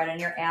weights right on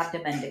your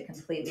abdomen to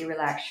completely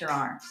relax your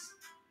arms.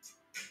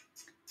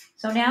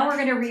 So now we're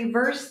going to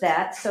reverse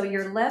that. So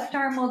your left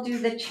arm will do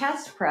the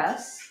chest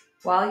press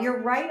while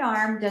your right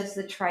arm does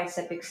the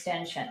tricep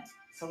extension.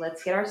 So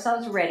let's get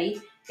ourselves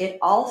ready. It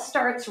all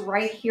starts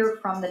right here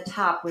from the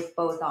top with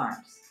both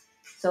arms.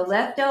 So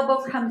left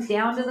elbow comes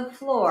down to the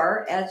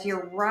floor as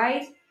your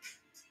right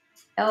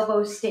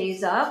elbow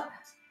stays up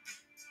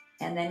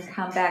and then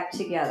come back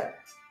together.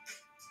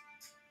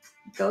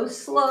 Go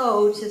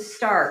slow to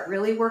start.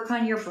 Really work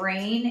on your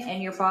brain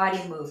and your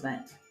body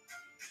movement.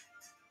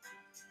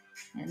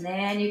 And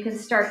then you can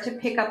start to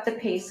pick up the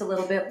pace a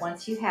little bit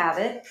once you have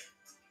it.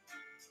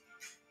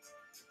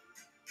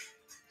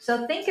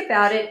 So think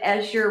about it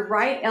as your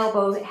right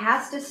elbow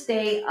has to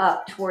stay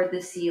up toward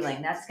the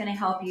ceiling. That's going to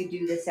help you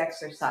do this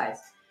exercise.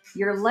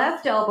 Your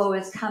left elbow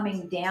is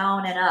coming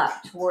down and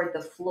up toward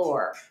the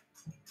floor.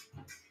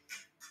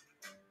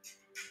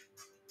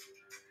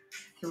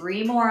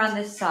 3 more on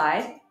this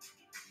side.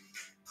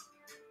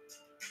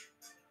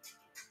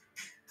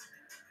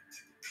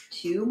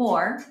 2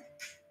 more.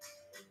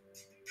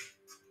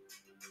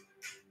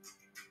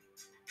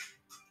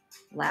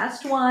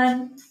 Last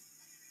 1.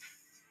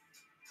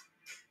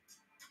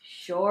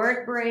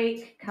 Short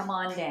break, come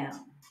on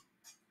down.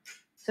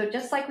 So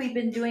just like we've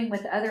been doing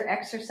with other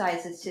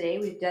exercises today,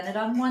 we've done it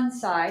on one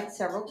side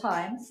several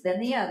times, then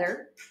the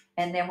other,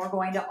 and then we're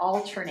going to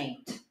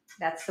alternate.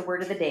 That's the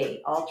word of the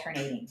day,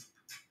 alternating.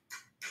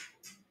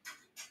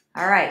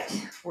 All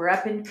right, we're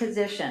up in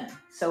position.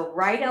 So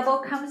right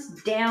elbow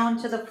comes down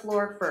to the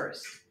floor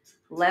first.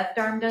 Left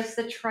arm does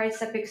the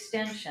tricep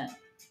extension.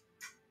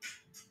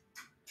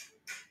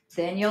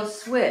 Then you'll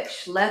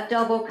switch. Left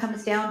elbow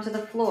comes down to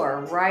the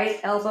floor. Right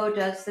elbow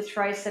does the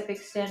tricep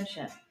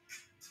extension.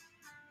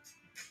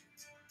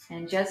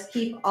 And just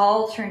keep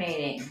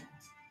alternating.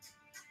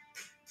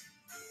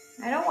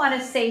 I don't want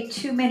to say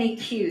too many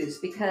cues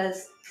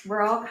because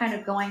we're all kind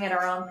of going at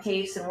our own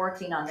pace and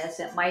working on this.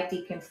 It might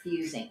be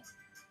confusing.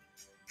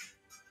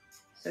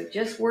 So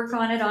just work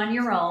on it on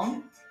your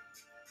own.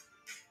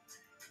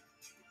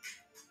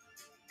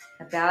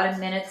 About a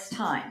minute's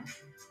time.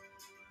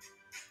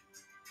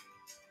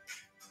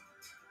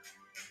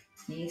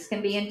 Knees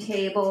can be in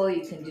table.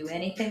 You can do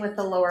anything with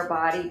the lower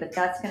body, but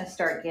that's going to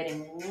start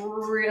getting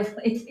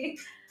really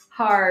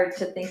hard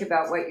to think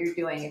about what you're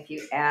doing if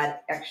you add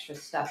extra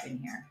stuff in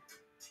here.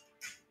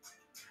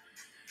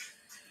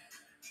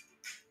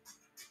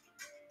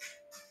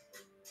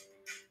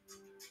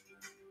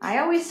 I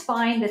always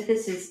find that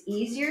this is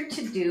easier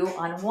to do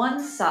on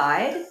one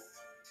side,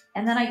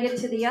 and then I get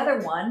to the other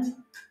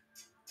one,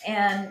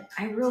 and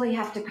I really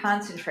have to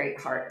concentrate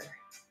harder.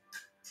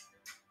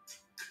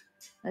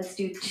 Let's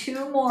do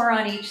 2 more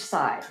on each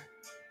side.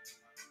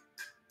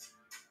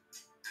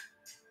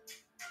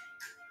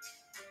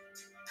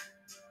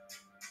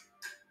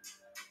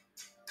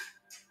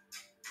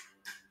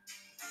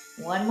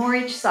 One more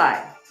each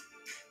side.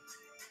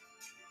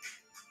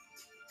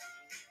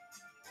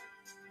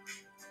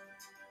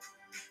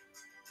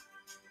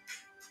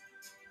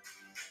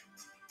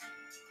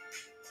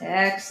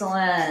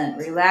 Excellent.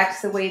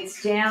 Relax the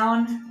weights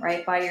down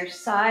right by your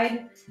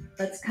side.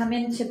 Let's come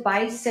into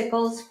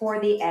bicycles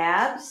for the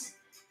abs.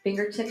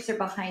 Fingertips are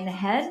behind the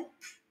head.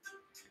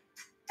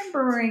 And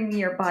bring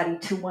your body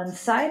to one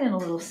side in a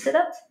little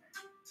sit-up.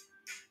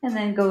 And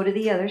then go to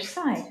the other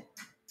side.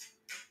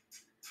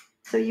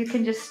 So you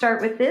can just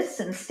start with this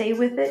and stay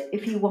with it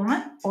if you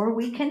want. Or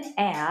we can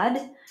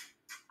add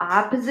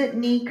opposite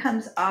knee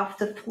comes off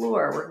the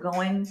floor. We're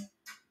going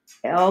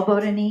elbow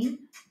to knee.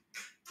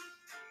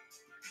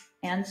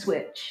 And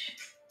switch.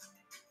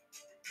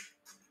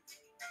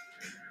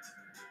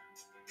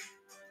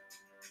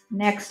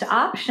 Next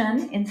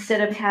option,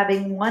 instead of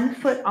having one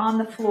foot on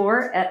the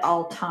floor at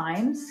all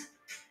times,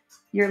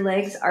 your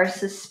legs are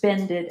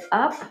suspended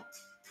up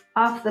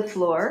off the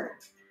floor.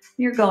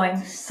 You're going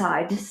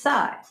side to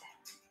side.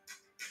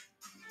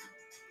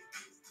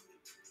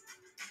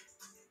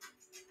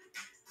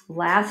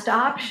 Last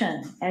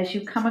option, as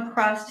you come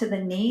across to the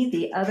knee,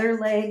 the other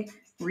leg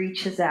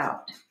reaches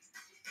out.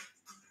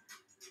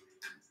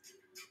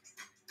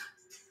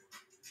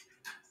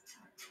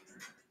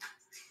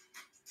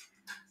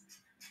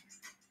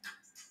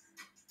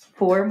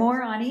 Four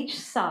more on each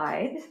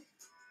side.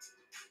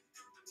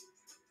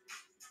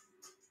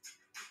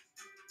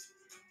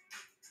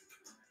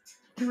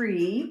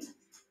 3,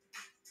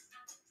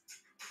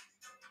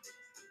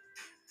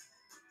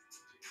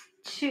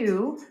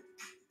 2,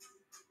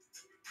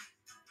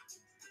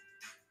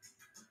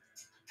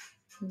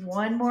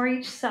 1 more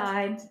each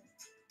side.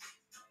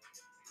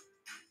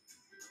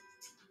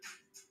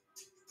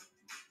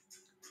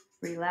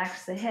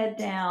 Relax the head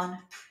down.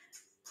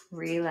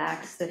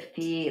 Relax the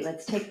feet.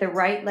 Let's take the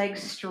right leg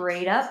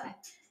straight up.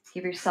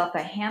 Give yourself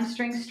a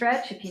hamstring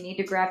stretch. If you need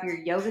to grab your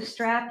yoga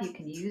strap, you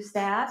can use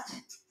that.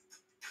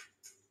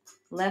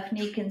 Left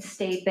knee can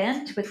stay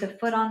bent with the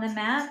foot on the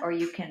mat, or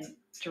you can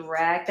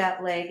drag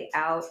that leg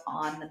out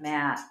on the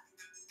mat.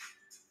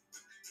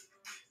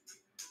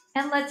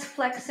 And let's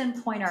flex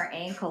and point our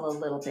ankle a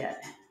little bit.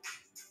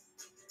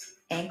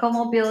 Ankle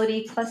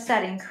mobility, plus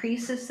that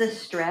increases the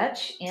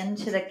stretch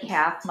into the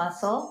calf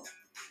muscle.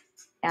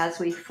 As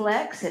we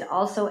flex, it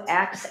also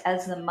acts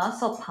as the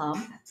muscle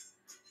pump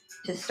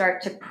to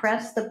start to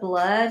press the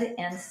blood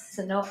and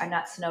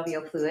not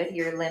synovial fluid,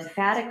 your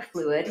lymphatic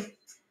fluid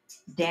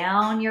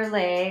down your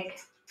leg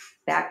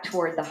back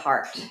toward the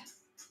heart.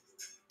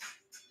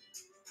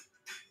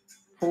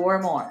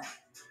 4 more.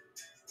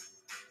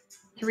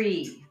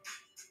 3,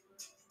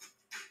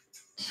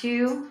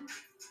 2,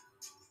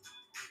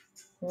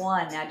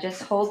 1. Now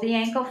just hold the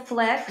ankle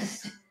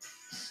flexed.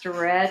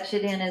 Stretch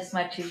it in as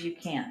much as you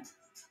can.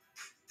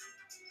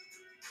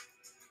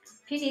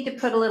 If you need to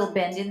put a little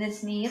bend in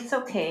this knee, it's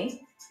okay.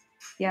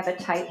 If you have a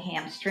tight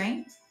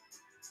hamstring.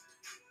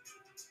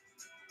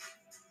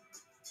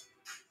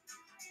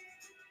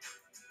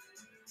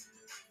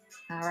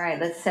 All right,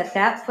 let's set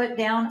that foot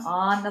down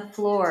on the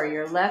floor.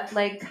 Your left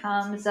leg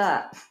comes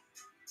up.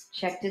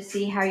 Check to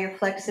see how your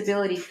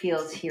flexibility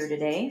feels here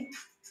today.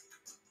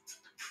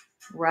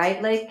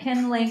 Right leg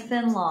can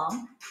lengthen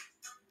long.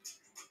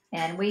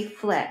 And we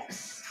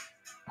flex,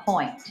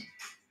 point,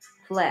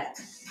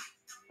 flex,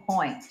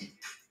 point.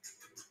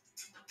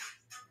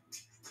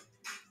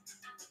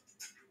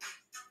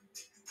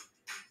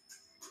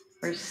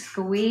 We're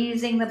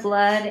squeezing the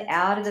blood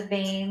out of the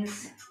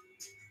veins,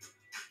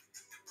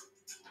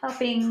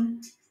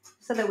 helping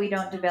so that we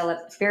don't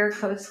develop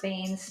varicose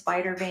veins,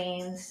 spider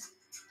veins,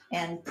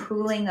 and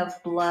pooling of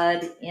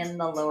blood in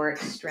the lower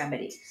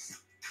extremities.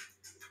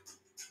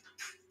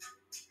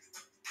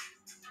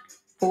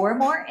 4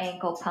 more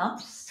ankle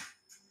pumps.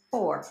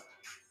 4,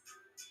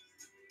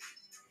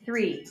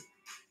 3,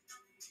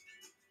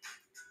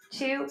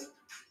 2,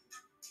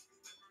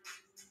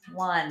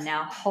 1.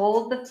 Now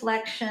hold the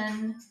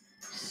flexion.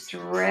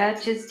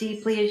 Stretch as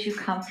deeply as you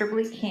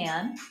comfortably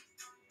can.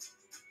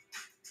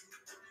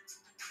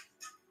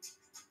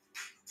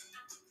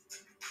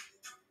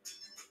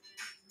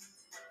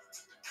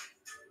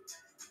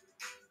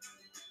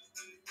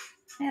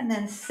 And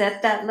then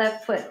set that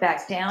left foot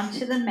back down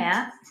to the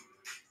mat.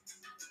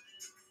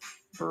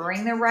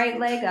 Bring the right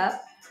leg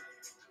up.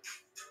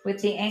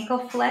 With the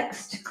ankle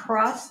flexed,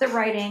 cross the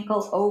right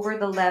ankle over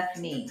the left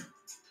knee.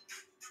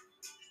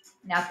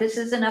 Now, if this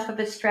is enough of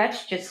a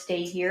stretch, just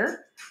stay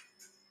here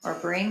or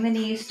bring the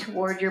knees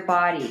toward your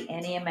body,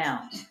 any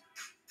amount.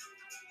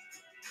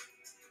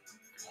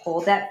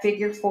 Hold that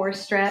figure 4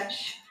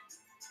 stretch.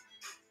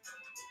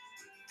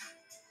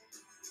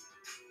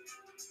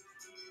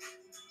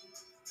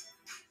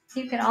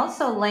 You can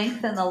also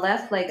lengthen the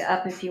left leg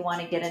up if you want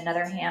to get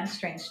another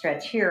hamstring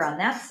stretch here on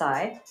that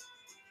side.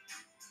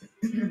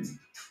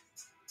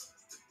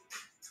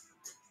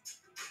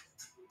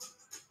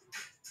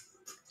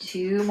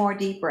 2 more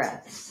deep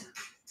breaths.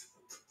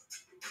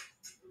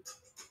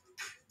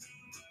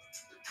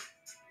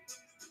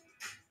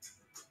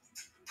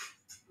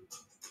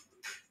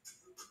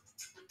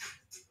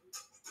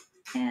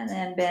 And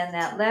then bend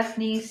that left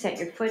knee, set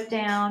your foot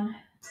down.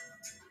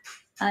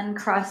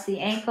 Uncross the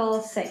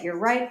ankle, set your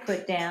right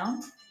foot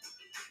down.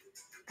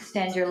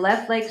 Extend your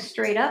left leg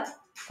straight up,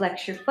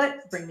 flex your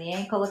foot, bring the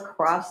ankle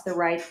across the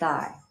right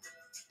thigh.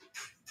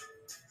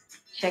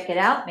 Check it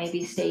out,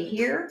 maybe stay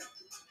here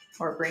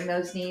or bring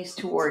those knees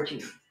towards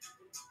you.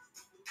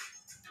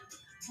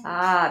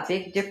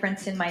 Big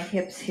difference in my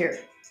hips here.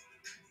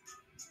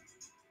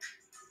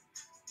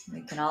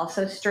 We can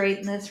also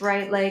straighten this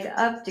right leg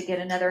up to get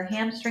another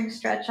hamstring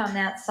stretch on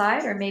that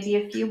side, or maybe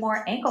a few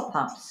more ankle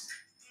pumps.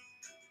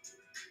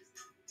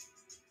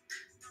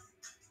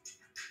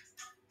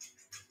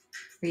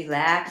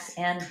 Relax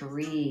and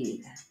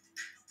breathe.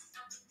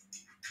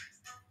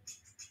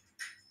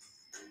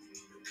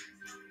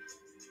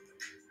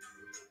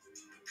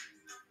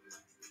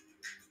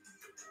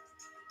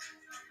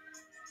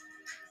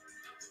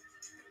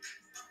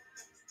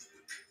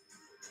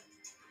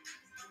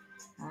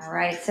 All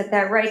right, set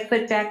that right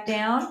foot back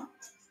down.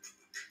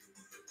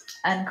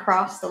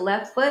 Uncross the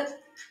left foot.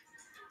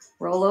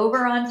 Roll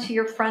over onto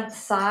your front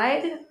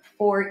side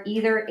for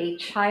either a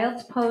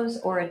child's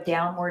pose or a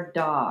downward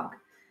dog.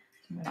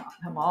 So I'm going to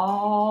come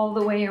all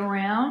the way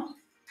around.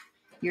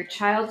 Your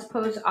child's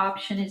pose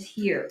option is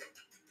here.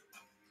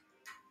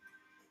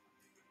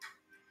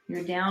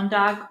 Your down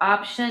dog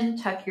option,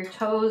 tuck your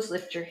toes,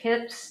 lift your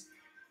hips,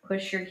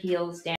 push your heels down.